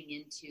and living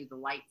into the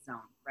light zone,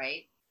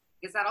 right?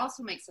 Because that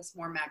also makes us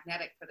more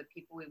magnetic for the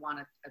people we want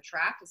to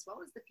attract as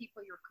well as the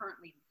people you're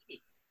currently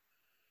meeting.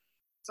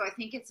 So I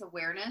think it's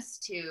awareness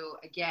to,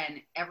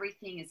 again,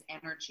 everything is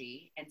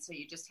energy. And so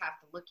you just have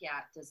to look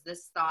at, does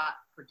this thought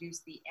produce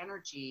the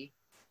energy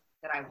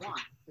that I want?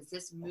 Does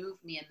this move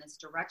me in this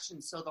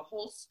direction? So the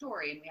whole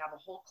story, and we have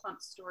a whole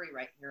clump story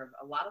right here of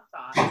a lot of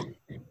thoughts,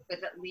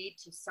 but that lead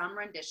to some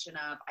rendition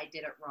of I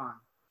did it wrong,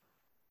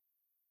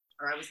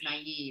 or I was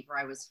naive, or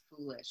I was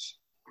foolish.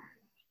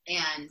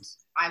 And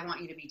I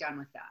want you to be done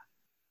with that.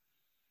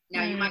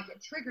 Now you might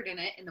get triggered in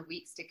it in the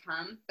weeks to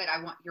come, but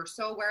you're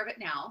so aware of it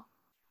now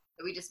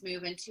that we just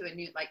move into a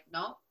new, like,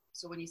 no.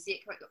 So when you see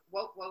it,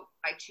 whoa,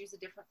 I choose a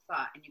different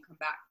thought, and you come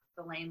back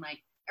to the lane like,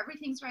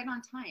 everything's right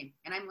on time,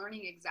 and I'm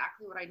learning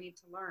exactly what I need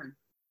to learn.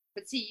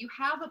 But see, you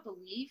have a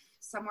belief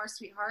somewhere,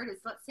 sweetheart,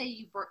 is let's say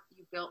you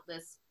built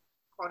this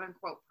quote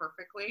unquote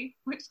perfectly,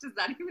 which does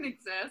that even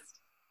exist?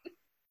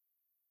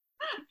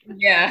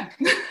 Yeah.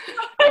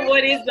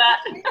 What is that?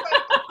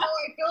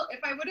 If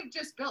I would have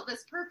just built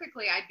this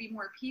perfectly, I'd be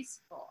more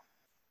peaceful.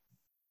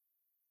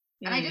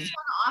 And I just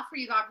want to offer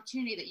you the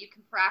opportunity that you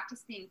can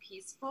practice being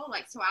peaceful.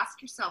 Like, so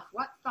ask yourself,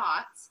 what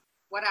thoughts,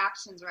 what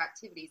actions or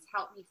activities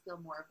help me feel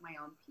more of my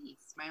own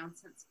peace, my own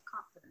sense of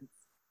confidence,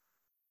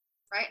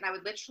 right? And I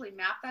would literally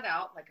map that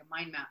out like a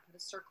mind map, put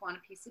a circle on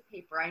a piece of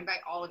paper. I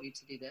invite all of you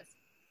to do this.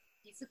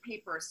 Piece of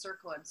paper, a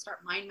circle, and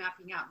start mind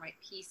mapping out, right?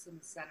 Peace in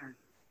the center.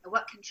 And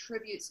what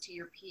contributes to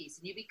your peace.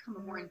 And you become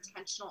a more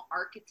intentional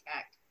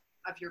architect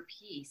of your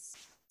peace.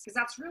 Because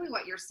that's really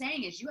what you're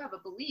saying is you have a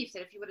belief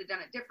that if you would have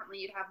done it differently,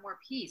 you'd have more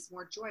peace,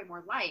 more joy,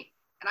 more light.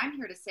 And I'm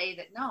here to say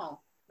that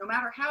no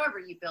matter however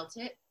you built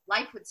it,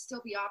 life would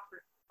still be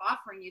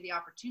offering you the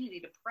opportunity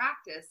to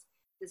practice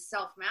this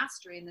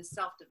self-mastery and this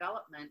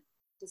self-development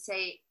to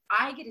say,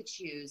 I get to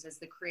choose as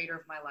the creator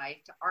of my life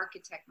to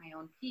architect my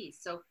own peace.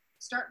 So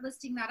start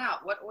listing that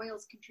out. What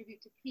oils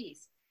contribute to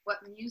peace? What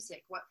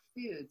music? What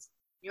foods?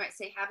 You might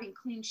say having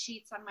clean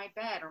sheets on my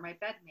bed or my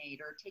bed made,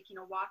 or taking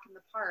a walk in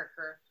the park,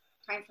 or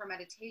time for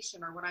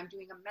meditation, or when I'm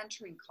doing a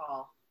mentoring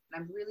call and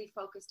I'm really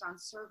focused on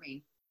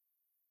serving.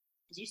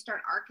 As you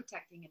start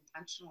architecting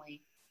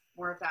intentionally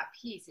more of that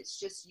peace, it's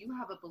just you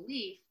have a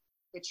belief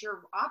that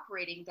you're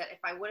operating that if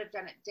I would have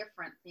done it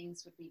different,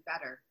 things would be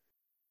better.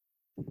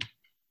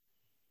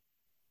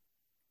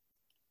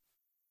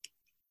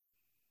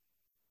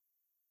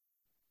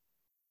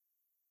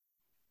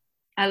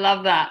 I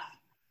love that.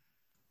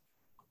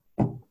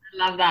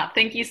 Love that.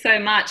 Thank you so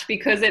much,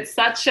 because it's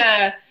so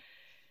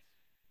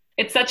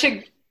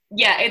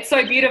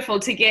beautiful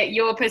to get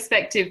your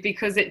perspective,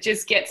 because it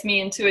just gets me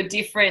into a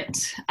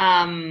different,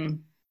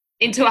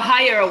 into a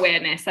higher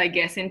awareness, I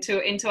guess,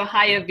 into a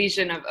higher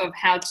vision of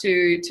how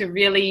to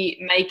really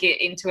make it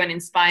into an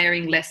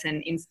inspiring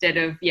lesson instead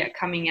of,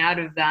 coming out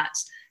of that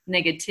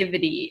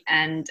negativity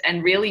and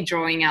really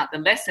drawing out the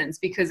lessons.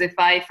 Because if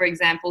I, for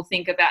example,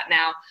 think about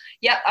now,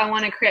 I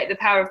want to create the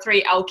power of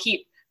 3, I'll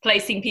keep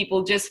placing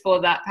people just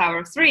for that power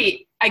of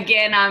 3.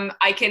 Again,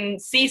 I can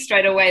see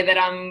straight away that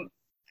I'm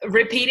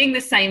repeating the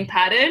same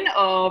pattern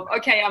of,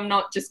 okay, I'm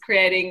not just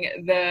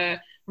creating the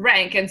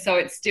rank, and so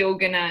it's still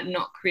gonna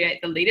not create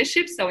the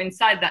leadership. So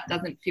inside that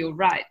doesn't feel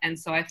right. And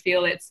so I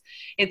feel it's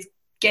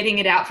getting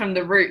it out from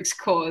the root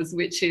cause,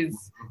 which is,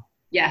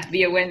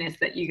 the awareness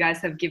that you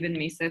guys have given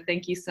me. So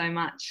thank you so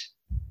much.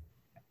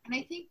 And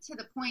I think to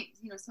the point,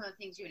 some of the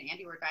things you and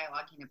Andy were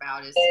dialoguing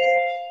about is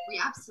we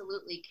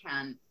absolutely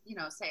can,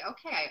 say,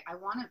 okay, I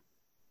want to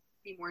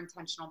be more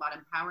intentional about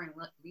empowering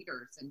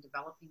leaders and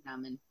developing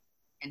them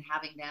and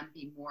having them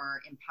be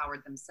more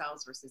empowered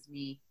themselves versus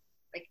me.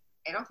 Like,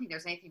 I don't think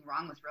there's anything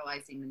wrong with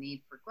realizing the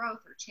need for growth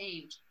or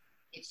change.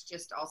 It's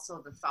just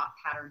also the thought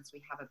patterns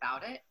we have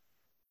about it,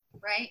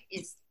 right,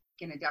 is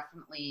going to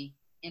definitely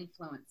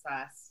influence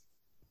us.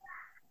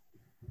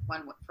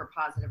 One for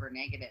positive or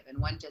negative, and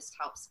one just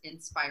helps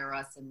inspire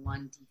us and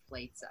one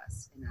deflates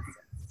us in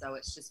essence. So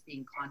it's just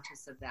being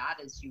conscious of that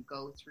as you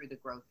go through the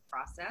growth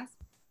process.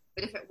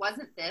 But if it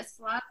wasn't this,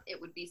 love, it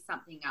would be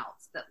something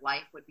else, that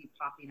life would be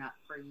popping up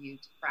for you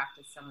to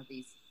practice some of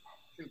these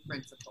true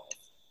principles.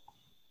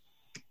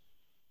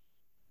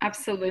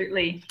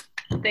 Absolutely.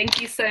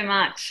 Thank you so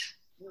much.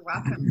 You're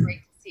welcome.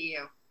 Great to see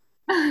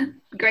you.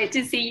 Great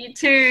to see you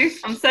too.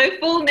 I'm so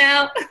full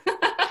now.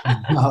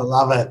 I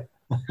love it.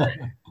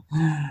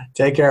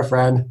 Take care,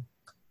 friend.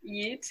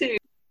 You too.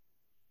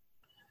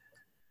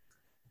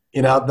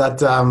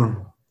 That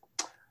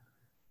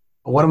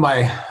one of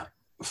my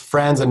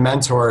friends and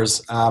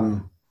mentors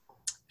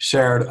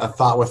shared a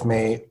thought with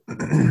me.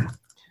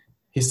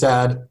 He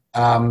said,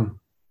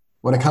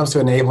 when it comes to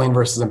enabling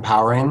versus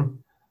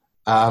empowering,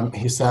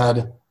 he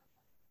said,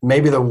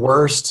 maybe the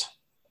worst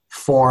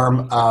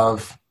form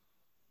of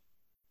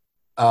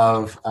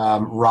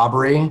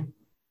robbery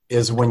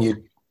is when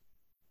you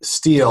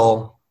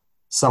steal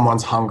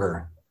someone's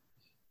hunger.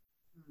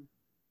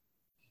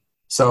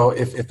 So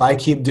if I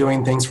keep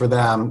doing things for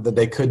them that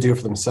they could do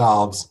for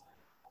themselves,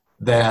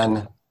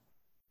 then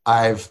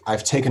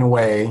I've taken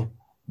away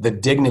the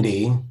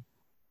dignity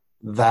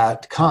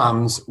that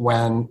comes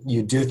when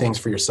you do things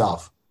for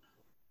yourself.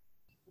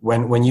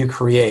 When you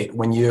create,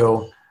 when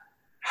you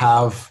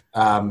have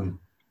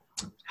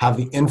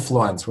the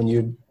influence, when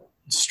you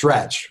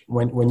stretch,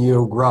 when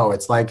you grow.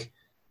 It's like,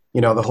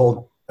 the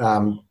whole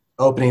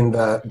opening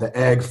the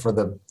egg for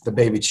the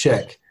baby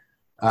chick.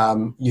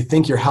 You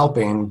think you're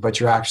helping, but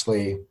you're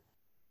actually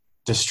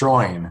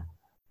destroying.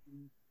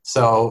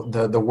 So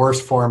the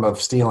worst form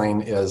of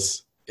stealing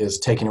is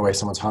taking away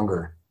someone's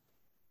hunger.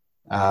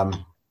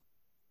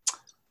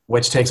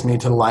 Which takes me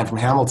to the line from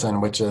Hamilton,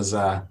 which is,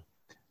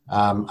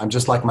 I'm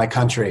just like my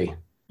country,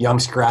 young,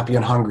 scrappy,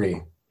 and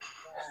hungry.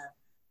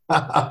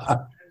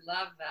 I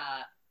love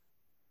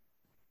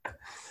that.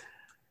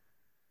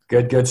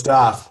 Good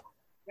stuff.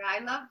 Yeah, I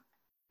love,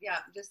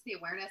 just the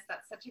awareness.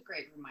 That's such a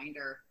great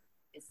reminder,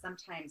 is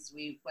sometimes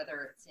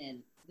whether it's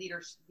in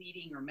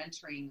leading or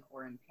mentoring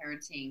or in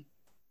parenting,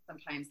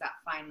 sometimes that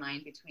fine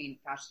line between,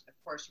 gosh, of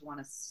course you want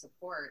to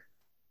support,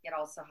 yet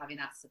also having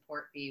that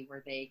support be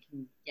where they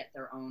can get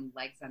their own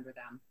legs under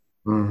them.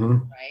 Mm-hmm.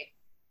 right?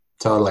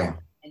 Totally.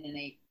 And then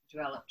they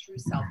develop true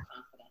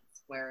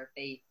self-confidence where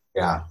they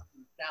Yeah.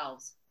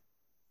 themselves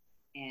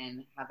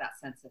and have that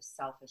sense of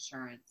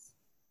self-assurance.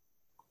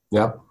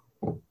 Yep.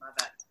 Love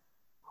it.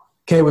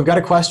 Okay, we've got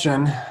a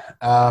question.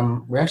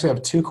 We actually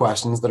have two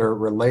questions that are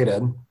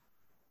related.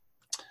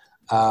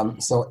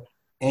 So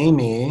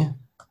Amy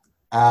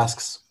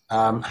asks,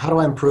 how do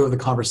I improve the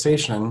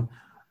conversation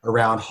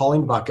around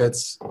hauling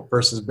buckets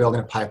versus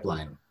building a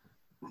pipeline?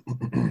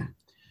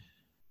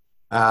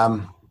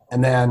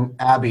 And then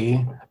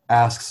Abby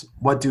asks,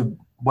 what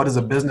does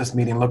a business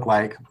meeting look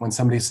like when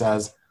somebody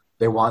says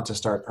they want to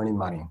start earning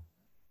money?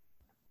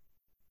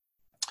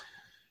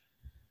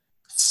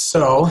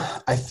 So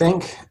I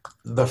think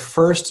the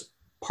first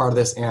part of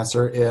this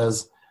answer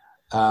is,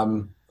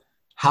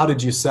 how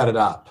did you set it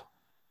up?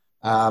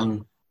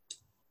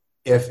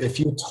 If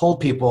you told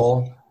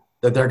people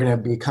that they're going to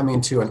be coming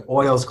to an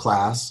oils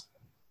class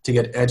to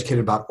get educated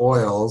about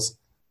oils,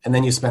 and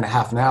then you spend a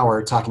half an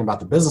hour talking about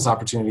the business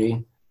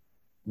opportunity,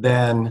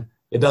 then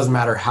it doesn't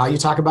matter how you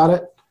talk about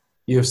it,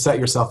 you've set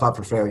yourself up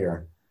for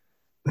failure.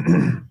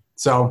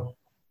 So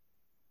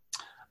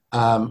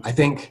I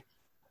think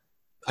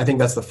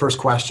that's the first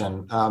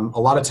question. A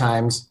lot of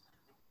times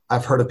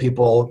I've heard of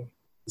people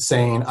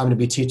saying, I'm going to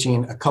be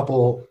teaching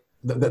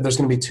there's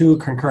going to be two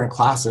concurrent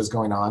classes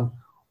going on.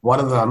 One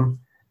of them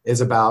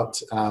is about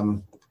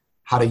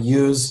how to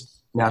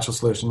use natural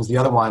solutions. The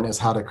other one is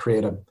how to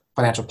create a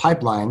financial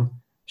pipeline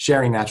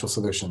sharing natural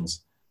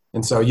solutions.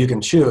 And so you can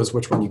choose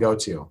which one you go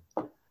to.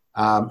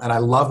 And I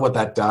love what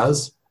that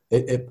does.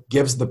 It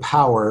gives the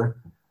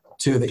power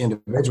to the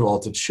individual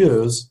to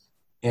choose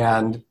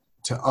and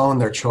to own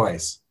their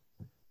choice.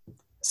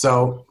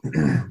 So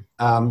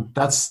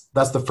that's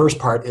the first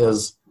part,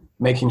 is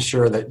making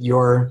sure that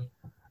you're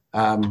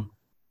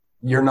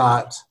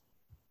not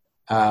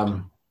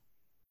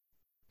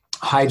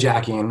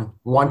hijacking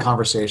one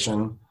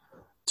conversation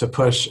to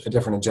push a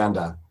different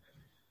agenda.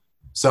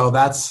 So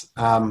that's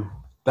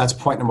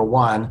point number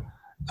one.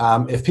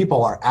 If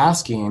people are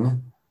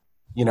asking,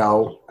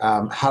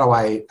 how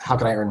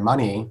can I earn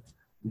money?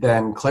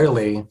 Then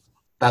clearly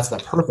that's the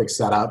perfect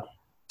setup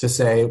to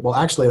say, well,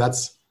 actually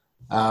that's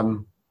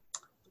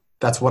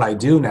what I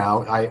do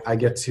now. I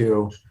get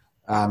to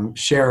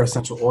share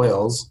essential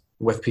oils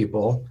with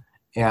people,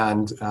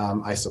 and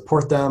I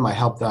support them. I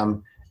help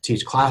them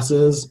teach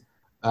classes,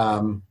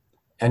 and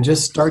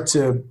just start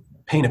to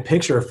paint a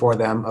picture for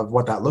them of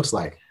what that looks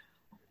like.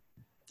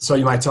 So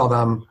you might tell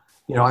them,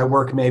 I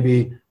work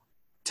maybe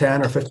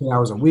 10 or 15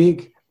 hours a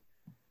week.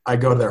 I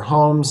go to their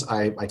homes,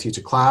 I teach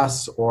a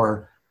class,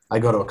 or I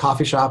go to a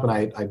coffee shop and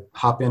I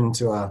hop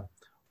into a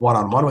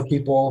one-on-one with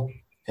people,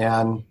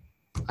 and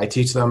I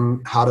teach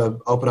them how to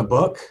open a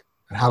book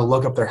and how to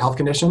look up their health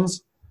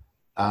conditions.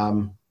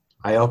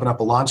 I open up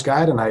a launch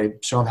guide and I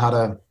show them how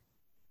to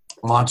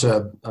launch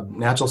a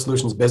natural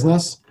solutions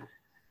business.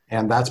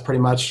 And that's pretty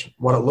much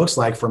what it looks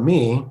like for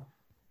me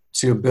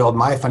to build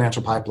my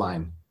financial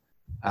pipeline.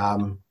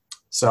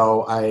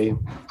 So I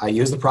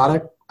use the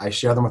product, I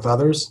share them with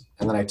others,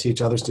 and then I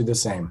teach others to do the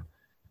same.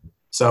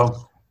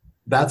 So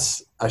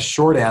that's a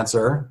short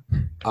answer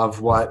of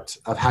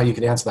how you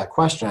could answer that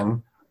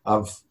question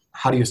of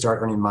how do you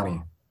start earning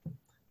money.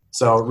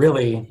 So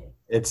really,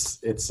 that's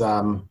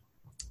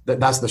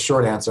the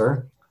short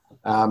answer.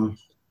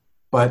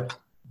 But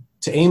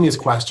to Amy's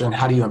question,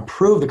 how do you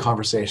improve the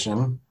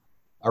conversation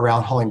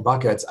around hauling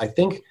buckets? I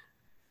think,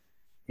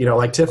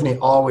 like Tiffany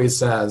always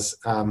says,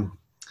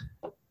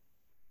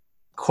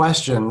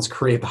 questions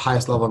create the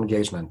highest level of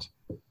engagement.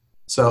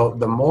 So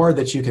the more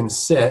that you can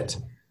sit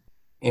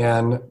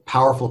in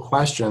powerful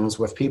questions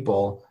with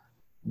people,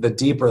 the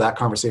deeper that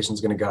conversation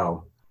is going to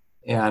go,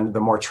 and the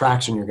more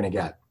traction you're going to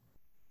get.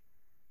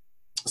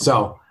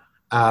 So,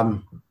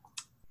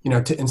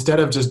 instead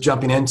of just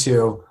jumping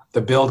into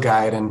the build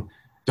guide and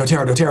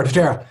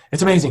doTERRA,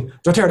 it's amazing,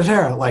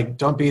 doTERRA, like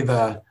don't be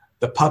the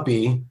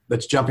puppy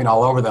that's jumping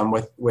all over them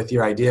with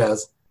your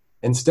ideas.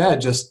 Instead,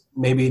 just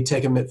maybe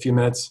take a few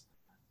minutes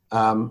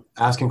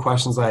asking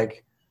questions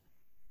like,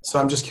 so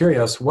I'm just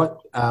curious,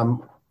 what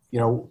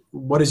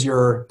does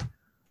your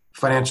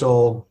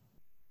financial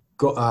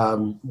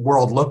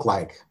world look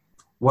like?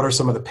 What are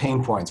some of the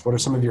pain points? What are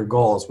some of your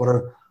goals? What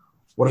are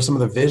some of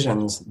the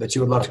visions that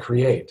you would love to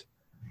create?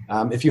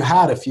 If you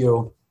had a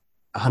few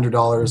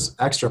 $100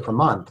 extra per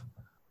month,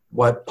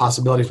 what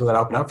possibilities would that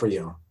open up for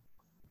you?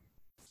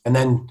 And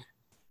then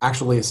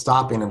actually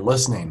stopping and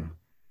listening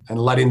and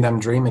letting them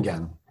dream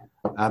again.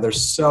 There's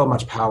so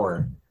much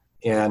power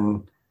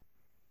in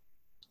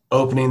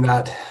opening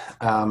that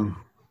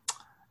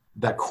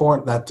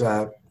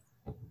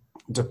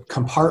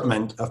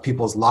compartment of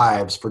people's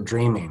lives for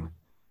dreaming.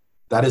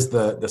 That is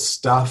the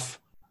stuff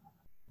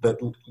that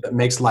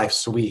makes life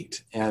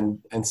sweet. And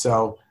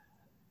so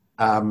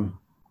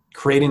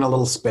creating a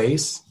little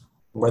space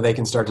where they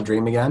can start to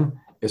dream again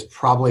is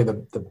probably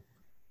the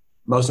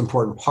most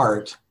important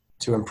part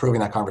to improving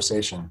that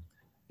conversation.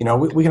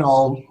 We can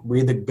all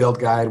read the build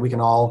guide. We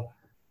can all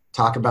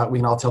we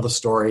can all tell the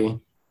story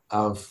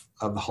of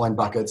the hauling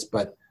buckets,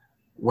 but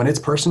when it's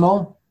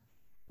personal,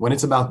 when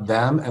it's about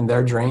them and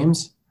their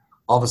dreams,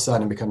 all of a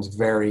sudden it becomes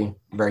very,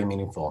 very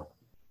meaningful.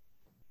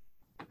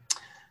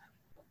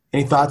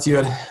 Any thoughts you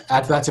would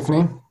add to that,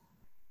 Tiffany?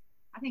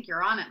 I think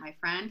you're on it, my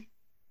friend.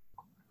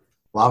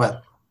 Love it.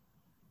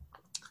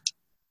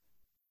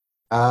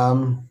 Do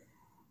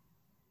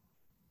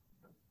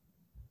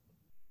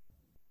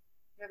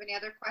you have any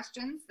other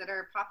questions that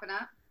are popping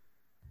up?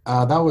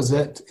 That was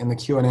it in the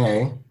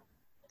Q&A.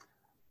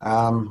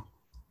 I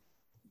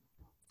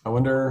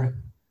wonder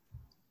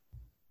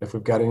if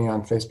we've got any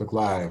on Facebook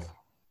Live.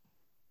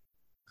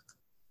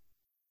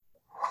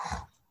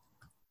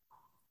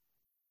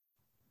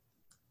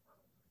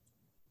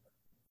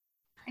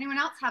 Anyone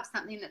else have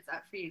something that's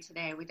up for you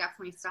today? We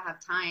definitely still have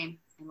time,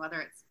 and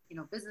whether it's, you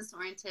know, business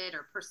oriented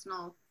or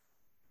personal,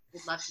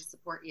 we'd love to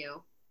support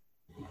you.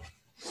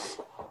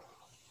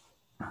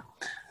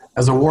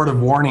 As a word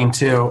of warning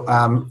too,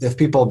 if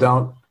people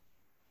don't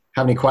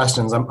have any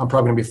questions, I'm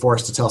probably gonna be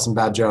forced to tell some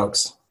bad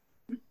jokes.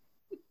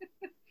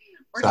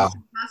 Or some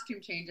costume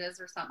changes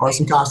or something. Or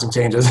some costume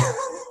changes.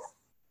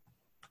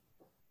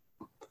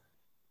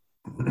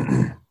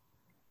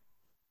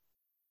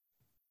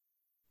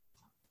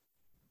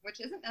 Which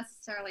isn't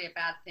necessarily a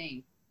bad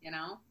thing, you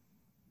know?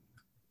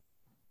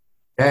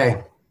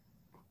 Hey,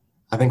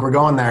 I think we're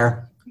going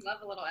there.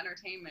 Love a little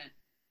entertainment.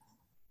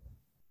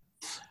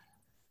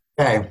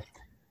 Okay,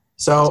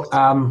 so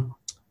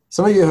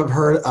some of you have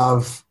heard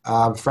of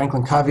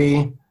Franklin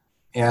Covey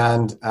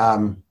and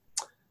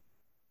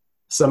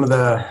some of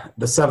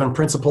the 7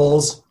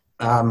 principles.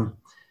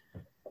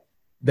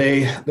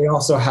 They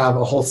also have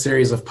a whole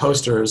series of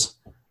posters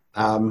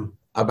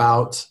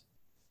about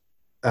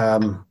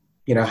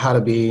you know, how to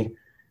be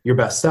your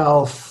best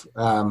self,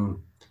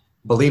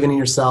 believing in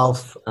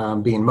yourself,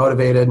 being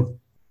motivated.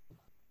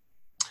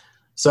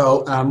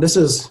 So this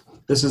is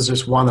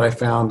just one that I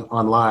found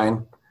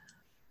online,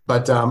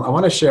 but I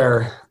want to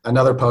share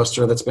another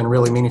poster that's been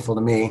really meaningful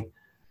to me,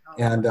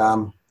 and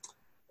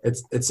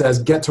it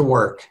says, "Get to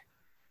work.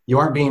 You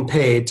aren't being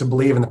paid to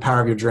believe in the power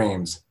of your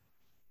dreams."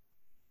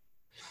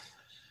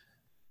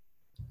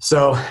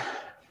 So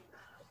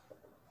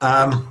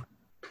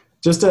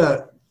just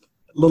a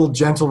little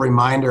gentle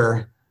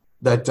reminder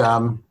that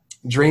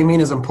dreaming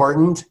is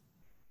important,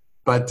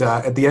 but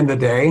at the end of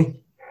the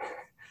day,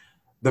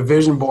 the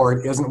vision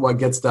board isn't what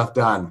gets stuff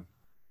done.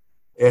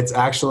 It's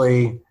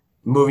actually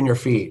moving your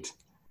feet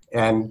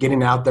and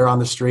getting out there on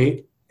the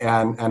street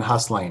and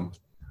hustling.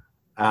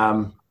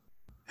 And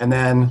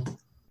then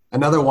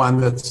another one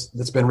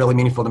that's been really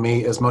meaningful to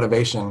me is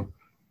motivation.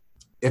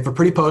 If a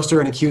pretty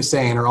poster and a cute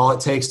saying are all it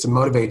takes to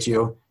motivate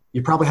you,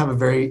 you probably have a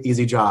very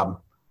easy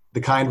job,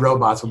 the kind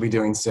robots will be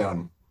doing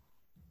soon.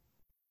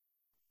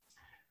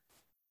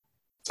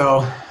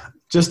 So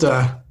just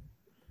a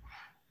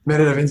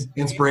minute of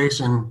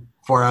inspiration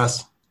for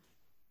us.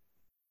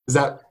 Does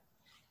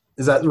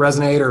that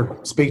resonate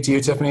or speak to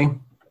you, Tiffany?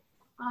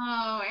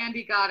 Oh,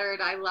 Andy Goddard,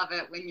 I love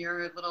it when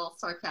your little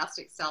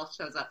sarcastic self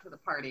shows up to the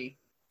party.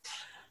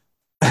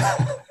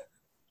 I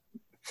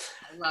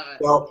love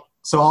it. Well,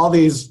 so all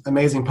these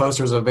amazing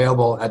posters are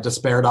available at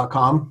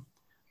despair.com.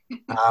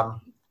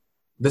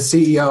 The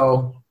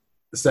CEO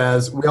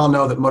says, we all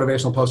know that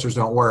motivational posters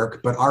don't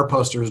work, but our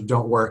posters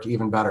don't work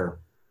even better.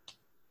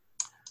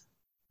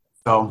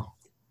 So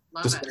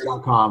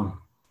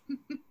despair.com,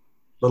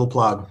 little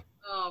plug.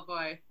 Oh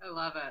boy, I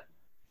love it.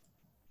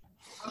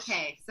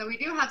 Okay, so we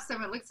do have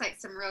some, it looks like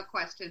some real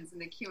questions in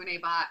the Q&A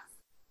box.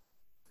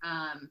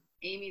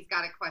 Amy's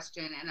got a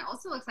question, and it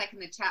also looks like in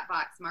the chat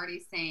box,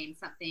 Marty's saying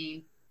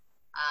something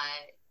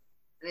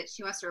that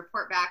she wants to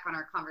report back on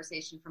our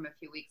conversation from a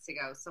few weeks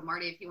ago. So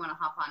Marty, if you want to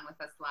hop on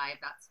with us live,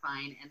 that's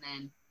fine. And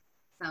then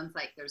sounds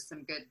like there's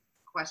some good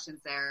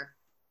questions there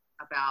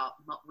about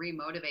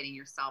remotivating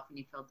yourself when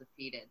you feel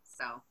defeated.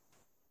 So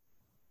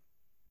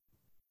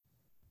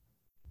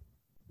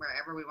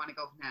wherever we want to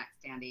go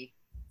next, Andy.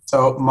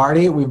 So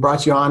Marty, we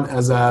brought you on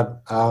as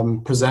a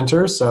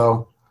presenter,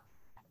 so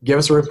give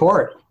us a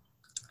report.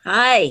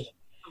 Hi.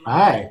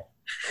 Hi.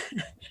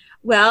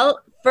 Well,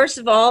 first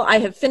of all, I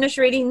have finished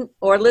reading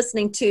or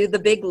listening to The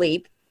Big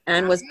Leap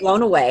and was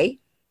blown away.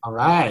 All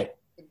right.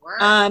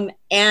 And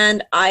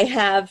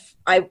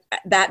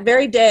that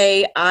very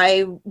day,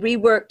 I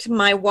reworked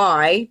my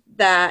why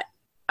that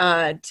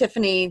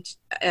Tiffany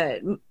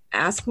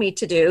asked me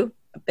to do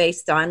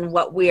based on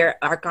what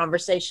our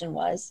conversation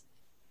was.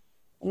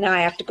 Now I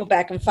have to go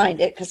back and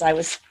find it because I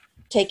was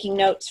taking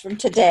notes from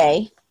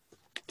today.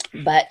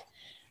 But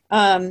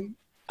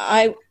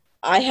I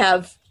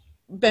have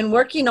been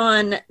working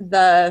on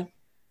the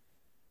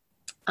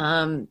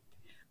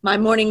my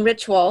morning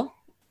ritual.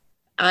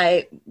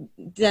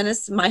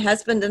 Dennis, my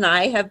husband, and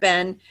I have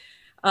been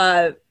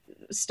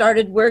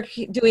started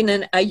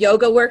doing a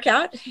yoga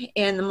workout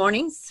in the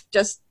mornings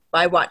just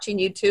by watching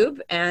YouTube,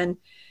 and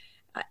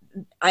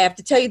I have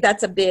to tell you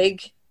that's a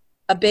big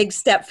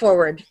step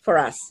forward for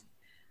us.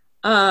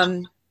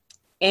 And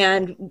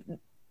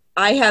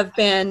I have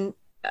been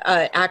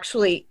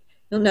actually,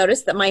 you'll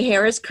notice that my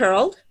hair is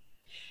curled,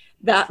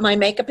 that my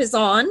makeup is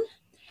on,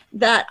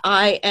 that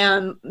I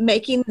am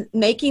making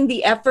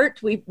the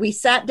effort. We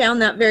sat down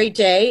that very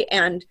day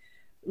and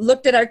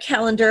looked at our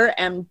calendar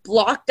and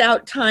blocked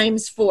out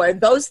times for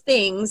those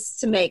things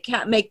to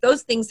make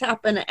those things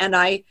happen. And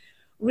I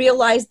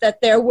realized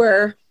that there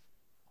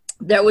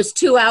was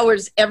 2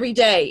 hours every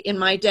day in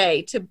my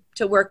day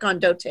to work on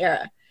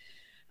doTERRA.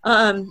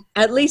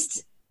 At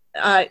least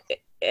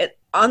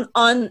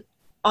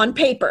on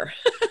paper.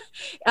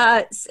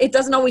 It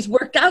doesn't always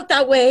work out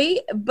that way,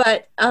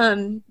 but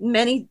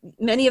many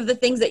of the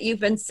things that you've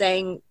been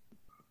saying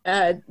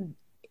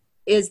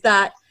is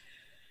that,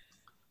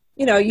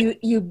 you know,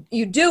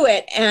 you do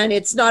it and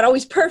it's not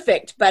always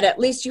perfect, but at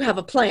least you have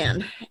a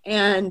plan.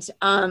 And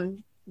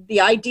the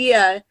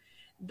idea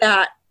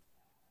that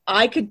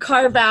I could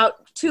carve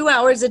out 2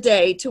 hours a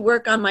day to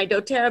work on my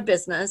doTERRA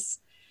business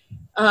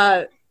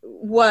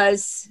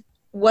was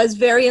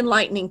very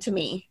enlightening to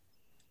me.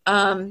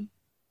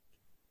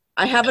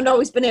 I haven't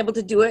always been able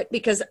to do it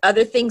because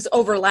other things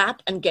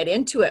overlap and get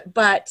into it,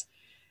 but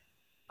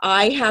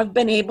I have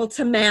been able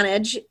to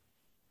manage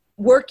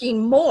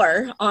working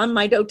more on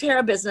my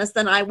doTERRA business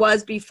than I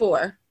was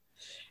before.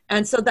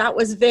 And so that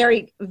was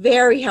very,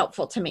 very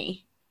helpful to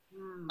me.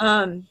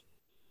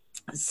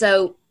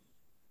 So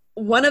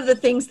one of the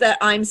things that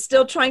I'm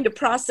still trying to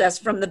process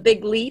from the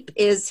big leap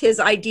is his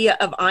idea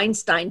of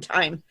Einstein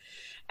time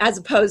as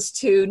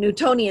opposed to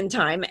Newtonian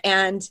time.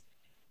 And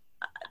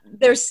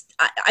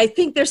I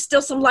think there's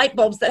still some light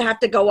bulbs that have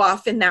to go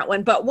off in that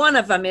one, but one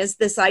of them is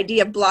this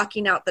idea of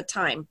blocking out the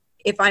time.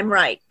 If I'm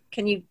right,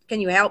 can you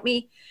help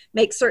me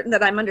make certain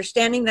that I'm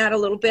understanding that a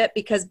little bit?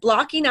 Because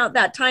blocking out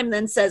that time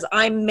then says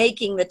I'm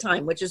making the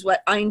time, which is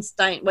what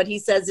he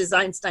says is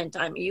Einstein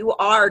time. You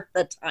are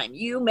the time.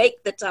 You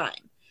make the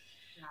time.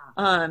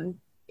 Yeah.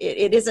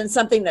 It isn't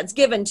something that's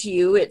given to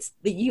you. It's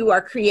that you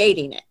are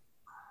creating it.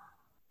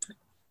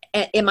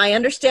 Am I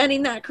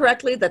understanding that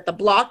correctly? That the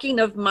blocking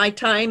of my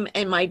time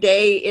and my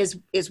day is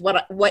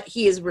what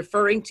he is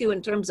referring to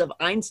in terms of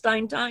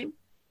Einstein time?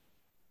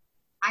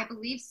 I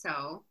believe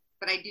so,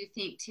 but I do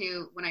think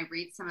too, when I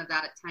read some of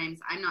that at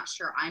times, I'm not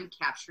sure I'm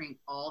capturing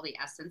all the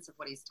essence of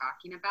what he's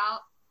talking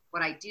about.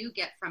 What I do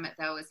get from it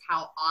though is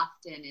how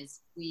often is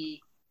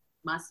we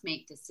must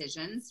make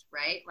decisions,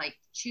 right? Like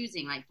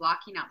choosing, like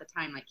blocking out the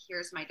time, like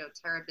here's my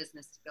doTERRA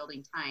business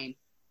building time,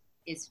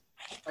 is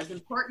as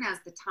important as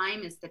the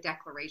time is the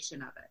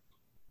declaration of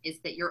it, is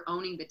that you're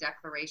owning the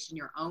declaration,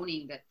 you're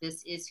owning that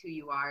this is who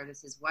you are,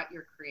 this is what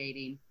you're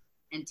creating,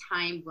 and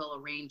time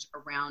will arrange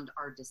around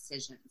our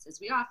decisions. As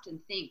we often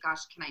think,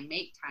 gosh, can I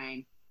make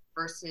time,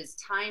 versus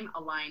time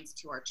aligns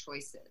to our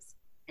choices.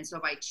 And so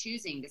by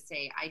choosing to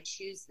say, I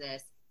choose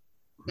this,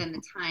 then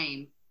the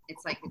time,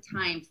 it's like the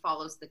time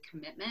follows the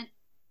commitment,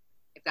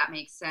 if that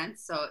makes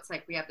sense. So it's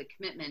like we have the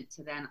commitment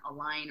to then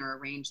align or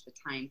arrange the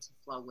time to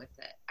flow with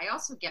it. I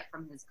also get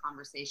from his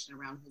conversation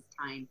around his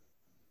time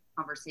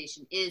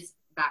conversation is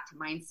back to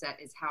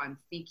mindset, is how I'm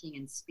thinking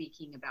and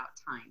speaking about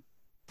time.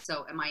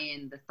 So am I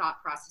in the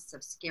thought process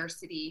of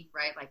scarcity,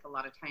 right? Like a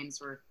lot of times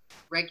we're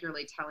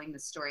regularly telling the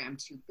story, I'm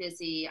too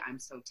busy, I'm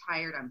so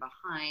tired, I'm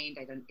behind,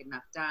 I don't get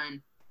enough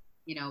done,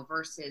 you know,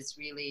 versus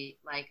really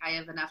like I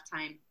have enough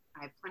time,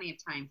 I have plenty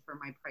of time for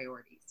my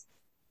priorities,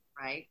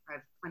 right? I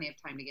have plenty of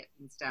time to get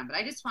things done. But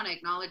I just want to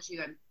acknowledge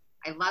you, and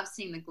I love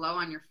seeing the glow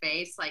on your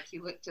face. Like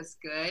you look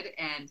just good,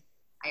 and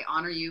I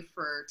honor you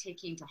for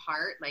taking to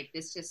heart. Like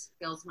this just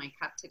fills my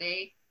cup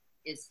today,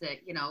 is that,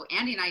 you know,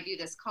 Andy and I do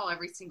this call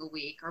every single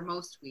week or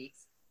most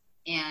weeks.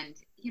 And,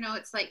 you know,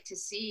 it's like to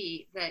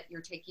see that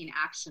you're taking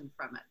action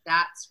from it.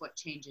 That's what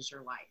changes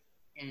your life.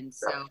 And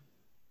so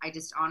I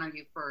just honor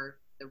you for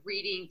the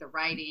reading, the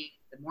writing,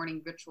 the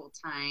morning ritual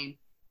time,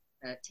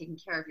 taking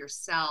care of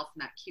yourself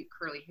and that cute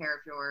curly hair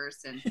of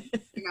yours. And,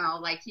 you know,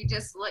 like you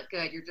just look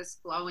good. You're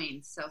just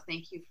glowing. So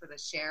thank you for the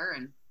share,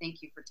 and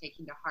thank you for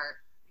taking to heart.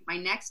 My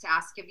next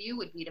ask of you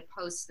would be to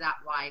post that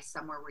why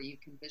somewhere where you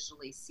can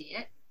visually see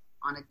it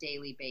on a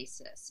daily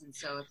basis. And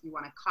so if you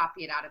want to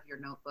copy it out of your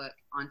notebook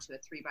onto a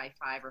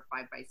 3x5 or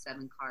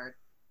 5x7 card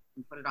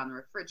and put it on the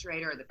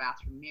refrigerator or the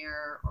bathroom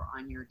mirror or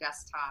on your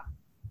desktop,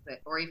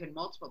 or even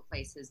multiple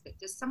places, but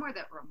just somewhere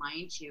that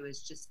reminds you,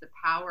 is just the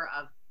power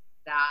of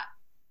that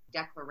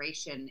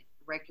declaration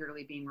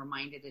regularly being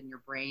reminded in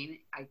your brain,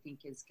 I think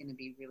is going to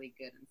be really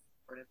good and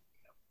supportive.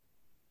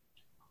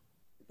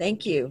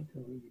 Thank you.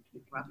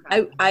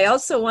 I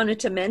also wanted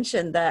to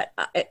mention that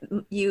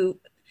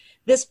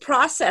this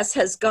process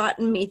has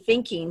gotten me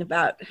thinking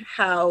about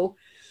how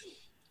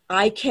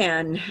I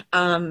can,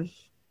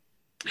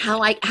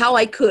 how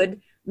I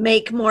could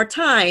make more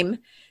time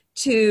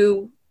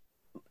to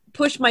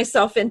push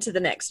myself into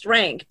the next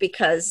rank,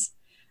 because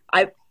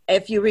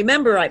if you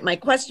remember, my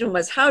question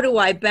was, how do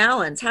I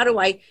balance? How do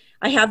I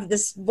have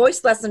this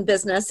voice lesson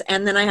business,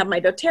 and then I have my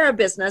doTERRA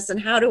business,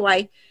 and how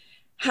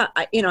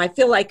I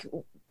feel like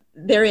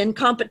they're in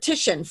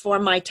competition for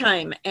my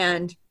time.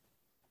 And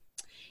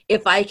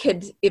if I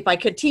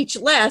could teach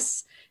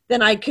less,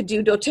 then I could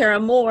do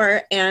doTERRA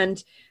more.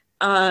 And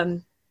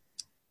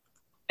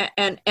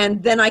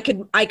and then I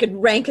could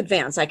rank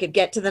advance. I could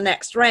get to the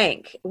next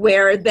rank,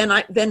 where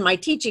then my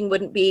teaching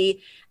wouldn't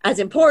be as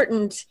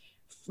important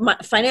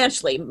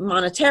financially,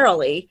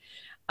 monetarily.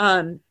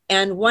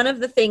 And one of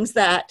the things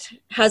that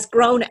has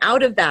grown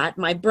out of that,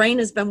 my brain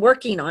has been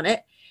working on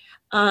it,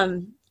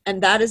 and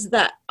that is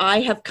that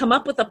I have come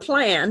up with a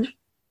plan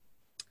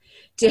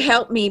to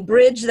help me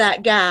bridge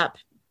that gap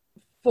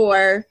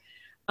for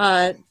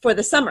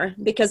the summer,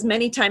 because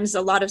many times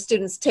a lot of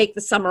students take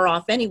the summer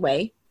off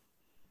anyway.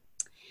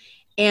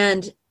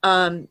 And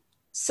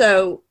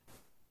so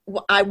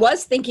I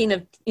was thinking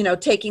of,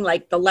 taking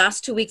like the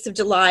last 2 weeks of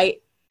July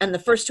and the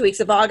first 2 weeks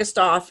of August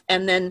off,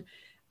 and then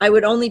I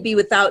would only be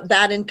without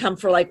that income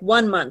for like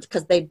 1 month,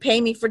 because they'd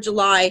pay me for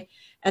July,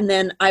 and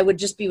then I would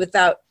just be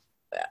without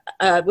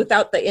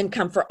the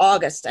income for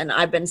August. And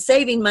I've been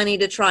saving money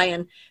to try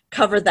and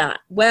cover that.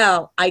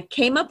 Well, I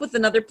came up with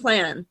another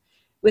plan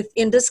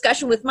in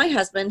discussion with my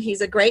husband.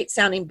 He's a great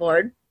sounding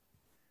board.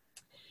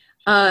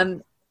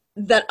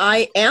 That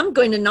I am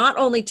going to not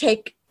only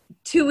take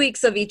 2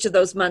 weeks of each of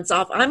those months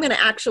off, I'm going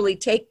to actually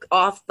take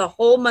off the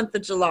whole month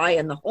of July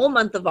and the whole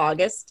month of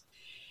August.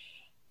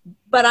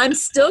 But I'm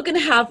still going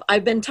to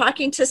I've been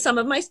talking to some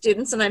of my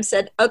students, and I've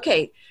said,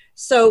 okay,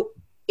 so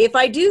if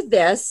I do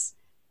this,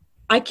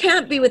 I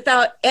can't be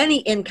without any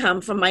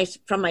income from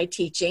my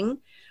teaching.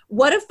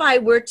 What if I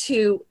were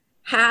to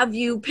have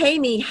you pay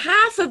me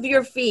half of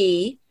your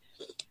fee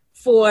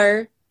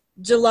for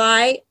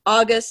July,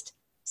 August,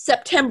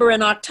 September,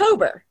 and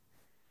October,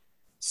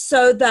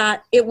 so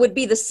that it would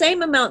be the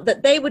same amount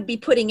that they would be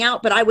putting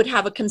out, but I would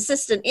have a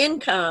consistent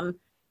income,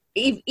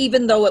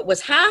 even though it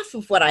was half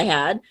of what I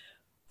had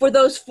for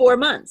those 4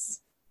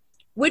 months,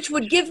 which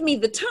would give me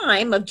the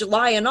time of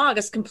July and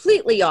August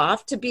completely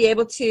off to be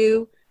able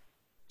to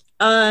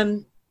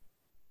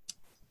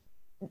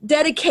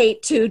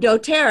dedicate to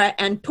doTERRA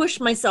and push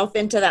myself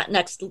into that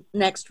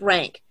next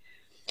rank.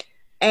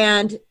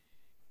 And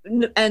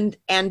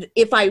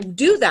if I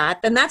do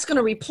that, then that's going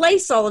to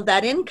replace all of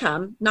that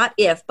income. Not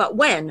if, but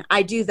when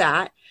I do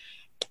that,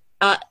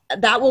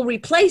 that will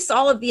replace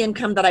all of the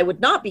income that I would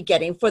not be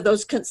getting for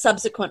those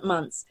subsequent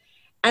months.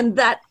 And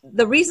that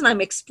the reason I'm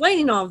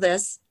explaining all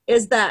this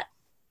is that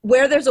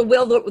where there's a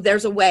will,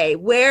 there's a way.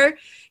 Where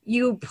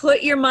you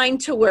put your mind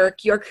to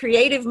work, your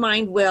creative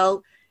mind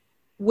will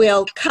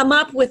come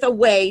up with a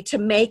way to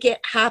make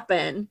it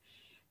happen,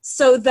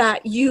 so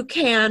that you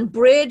can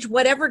bridge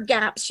whatever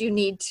gaps you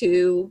need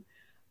to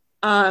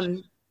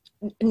come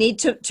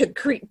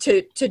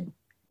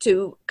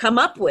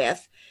up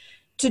with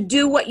to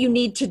do what you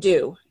need to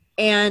do.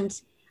 And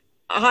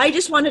I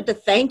just wanted to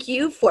thank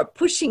you for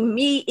pushing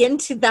me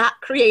into that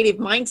creative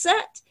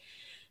mindset,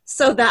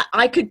 so that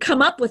I could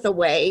come up with a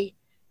way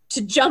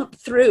to jump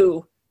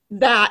through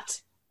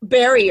that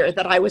barrier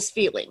that I was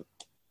feeling.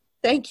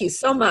 Thank you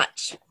so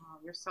much. Oh,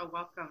 you're so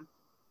welcome.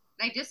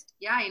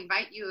 I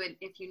invite you, and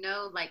if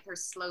like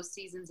there's slow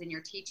seasons in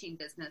your teaching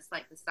business,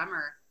 like the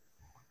summer,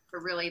 to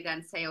really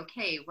then say,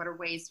 okay, what are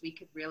ways we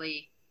could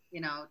really,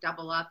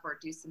 double up or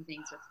do some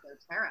things with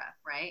doTERRA,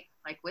 right?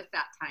 Like with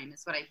that time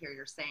is what I hear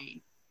you're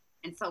saying.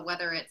 And so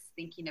whether it's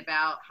thinking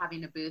about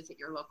having a booth at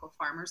your local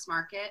farmers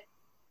market,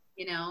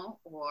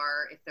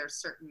 or if there's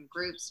certain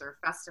groups or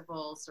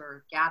festivals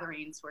or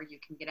gatherings where you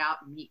can get out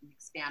and meet and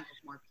expand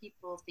with more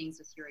people, things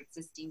with your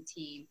existing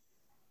team,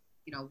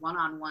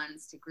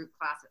 one-on-ones to group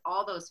classes,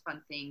 all those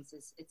fun things,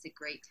 it's a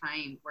great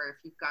time where if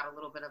you've got a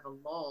little bit of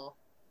a lull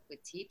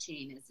with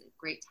teaching, is a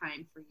great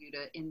time for you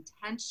to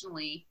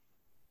intentionally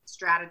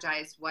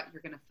strategize what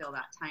you're going to fill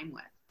that time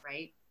with,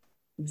 right?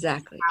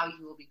 Exactly. How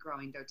you will be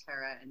growing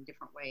doTERRA in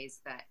different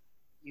ways that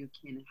you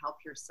can help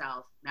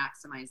yourself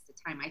maximize the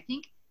time. I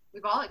think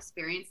we've all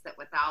experienced that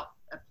without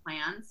a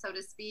plan, so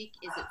to speak,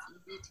 it's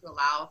easy to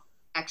allow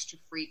extra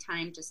free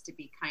time just to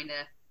be kind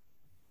of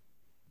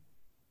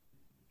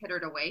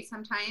pittered away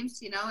sometimes.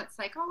 It's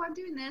like, oh, I'm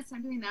doing this,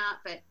 I'm doing that,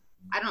 but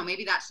I don't know,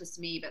 maybe that's just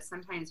me, but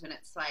sometimes when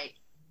it's like,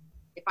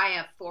 if I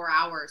have 4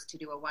 hours to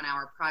do a 1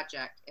 hour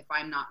project, if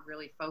I'm not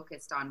really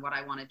focused on what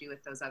I want to do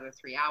with those other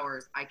 3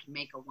 hours, I can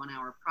make a 1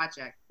 hour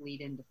project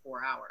lead into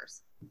 4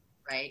 hours,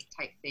 right?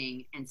 Type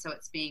thing. And so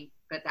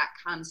but that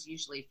comes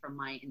usually from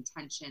my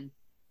intention,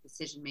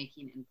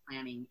 decision-making, and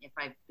planning. If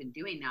I've been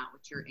doing that,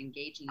 what you're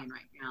engaging in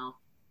right now,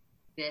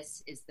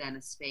 this is then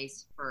a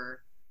space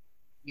for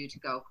you to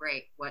go,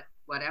 great, what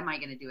am I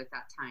going to do at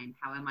that time?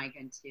 How am I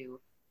going to,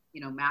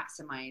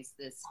 maximize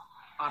this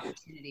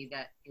opportunity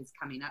that is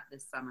coming up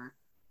this summer?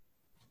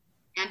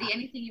 Andy,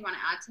 anything you want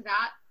to add to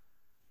that?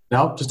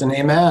 Nope, just an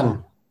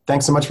amen.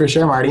 Thanks so much for your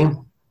share, Marty.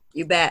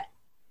 You bet.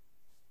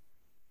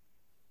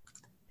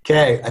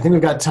 Okay, I think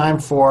we've got time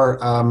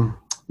for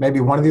maybe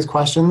one of these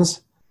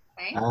questions.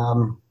 Okay.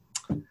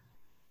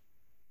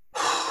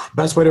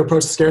 Best way to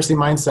approach the scarcity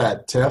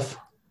mindset, Tiff?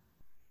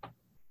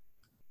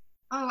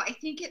 Oh, I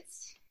think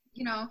it's,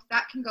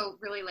 that can go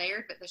really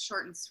layered, but the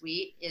short and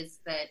sweet is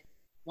that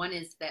one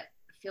is that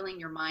filling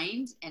your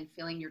mind and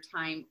filling your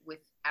time with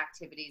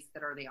activities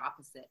that are the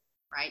opposite,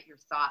 right? Your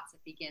thoughts.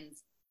 It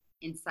begins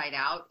inside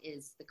out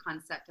is the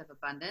concept of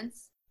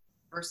abundance.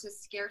 versus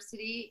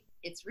scarcity,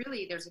 it's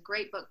really, there's a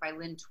great book by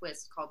Lynn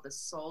Twist called The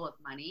Soul of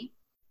Money.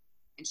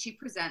 And she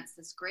presents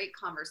this great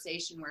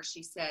conversation where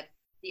she said,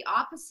 the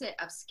opposite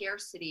of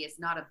scarcity is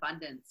not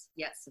abundance,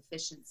 yet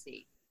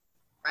sufficiency,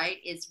 right?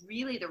 Is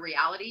really the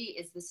reality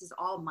is this is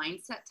all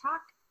mindset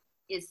talk,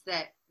 is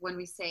that when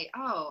we say,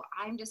 oh,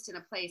 I'm just in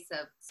a place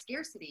of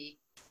scarcity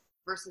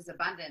versus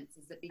abundance,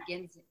 is it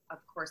begins, of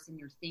course, in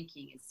your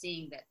thinking and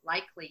seeing that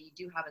likely you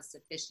do have a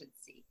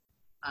sufficiency.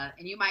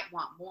 And you might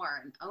want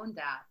more and own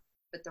that.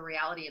 But the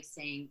reality of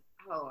saying,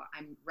 oh,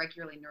 I'm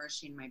regularly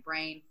nourishing my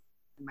brain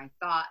and my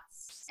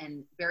thoughts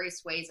and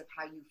various ways of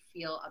how you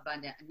feel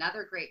abundant.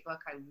 Another great book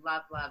I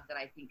love that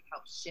I think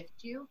helps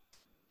shift you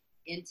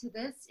into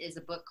this is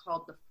a book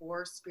called The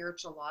 4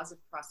 Spiritual Laws of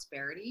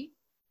Prosperity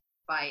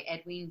by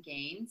Edwene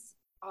Gaines.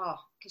 Oh,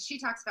 because she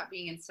talks about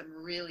being in some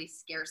really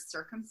scarce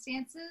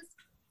circumstances,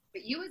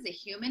 but you as a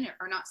human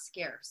are not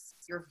scarce.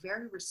 You're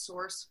very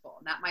resourceful.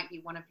 And that might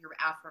be one of your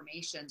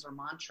affirmations or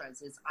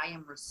mantras is, I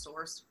am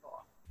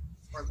resourceful,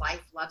 or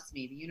life loves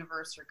me, the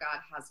universe or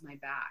God has my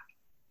back,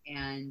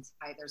 and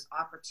there's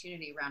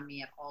opportunity around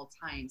me at all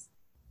times.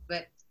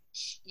 But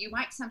you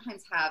might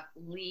sometimes have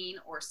lean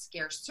or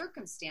scarce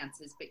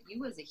circumstances, but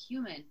you as a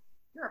human,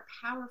 you're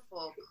a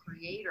powerful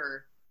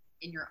creator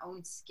in your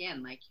own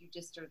skin. Like you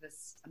just are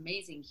this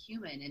amazing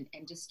human,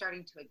 and just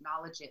starting to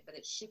acknowledge it, but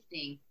it's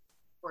shifting,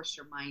 of course,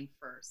 your mind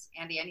first.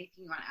 Andy,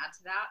 anything you want to add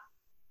to that?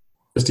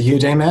 Just a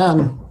huge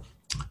amen.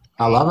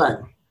 I love it.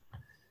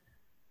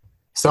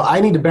 So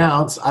I need to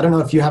bounce. I don't know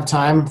if you have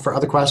time for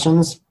other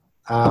questions.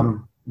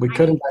 We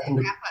could invite them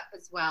to wrap up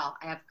as well.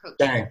 I have coaching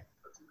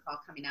call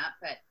coming up,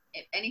 but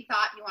if any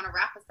thought you want to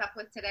wrap us up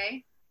with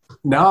today?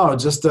 No,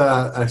 just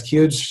a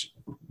huge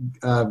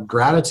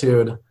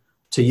gratitude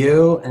to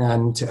you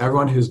and to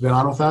everyone who's been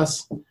on with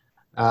us.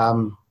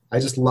 I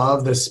just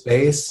love this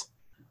space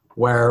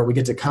where we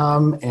get to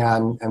come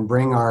and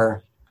bring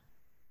our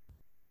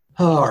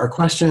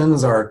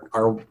questions,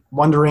 our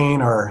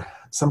wondering, or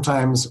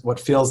sometimes what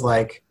feels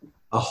like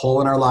a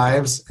hole in our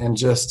lives, and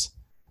just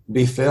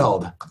be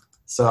filled.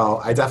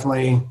 So I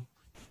definitely,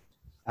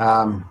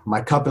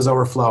 my cup is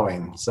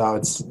overflowing. So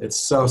it's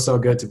so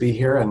good to be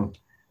here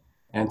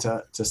and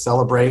to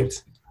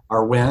celebrate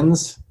our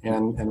wins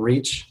and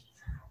reach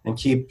and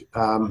keep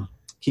on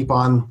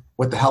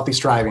with the healthy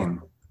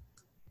striving.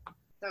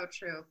 So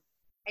true.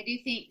 I do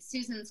think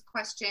Susan's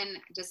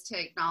question, just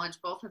to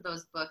acknowledge both of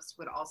those books,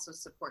 would also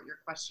support your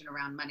question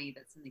around money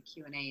that's in the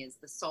Q&A, is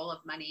The Soul of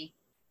Money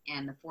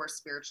and The 4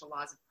 Spiritual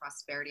Laws of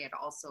Prosperity. I'd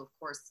also, of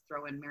course,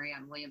 throw in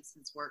Marianne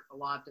Williamson's work, The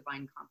Law of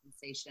Divine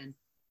Compensation.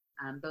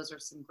 Those are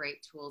some great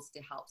tools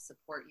to help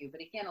support you.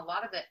 But again, a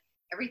lot of it,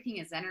 everything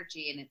is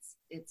energy, and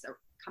it's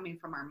coming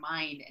from our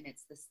mind, and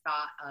it's this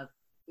thought of,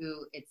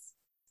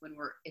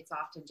 it's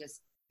often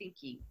just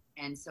thinking.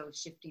 And so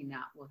shifting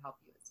that will help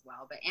you as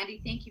well. But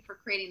Andy, thank you for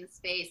creating the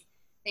space.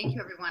 Thank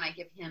you, everyone. I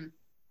give him,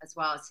 as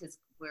well as his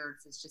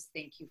words, is just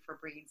thank you for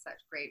bringing such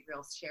great,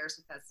 real shares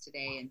with us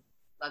today, and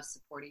love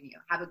supporting you.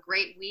 Have a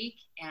great week,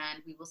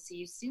 and we will see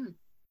you soon. See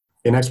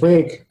you next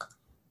week.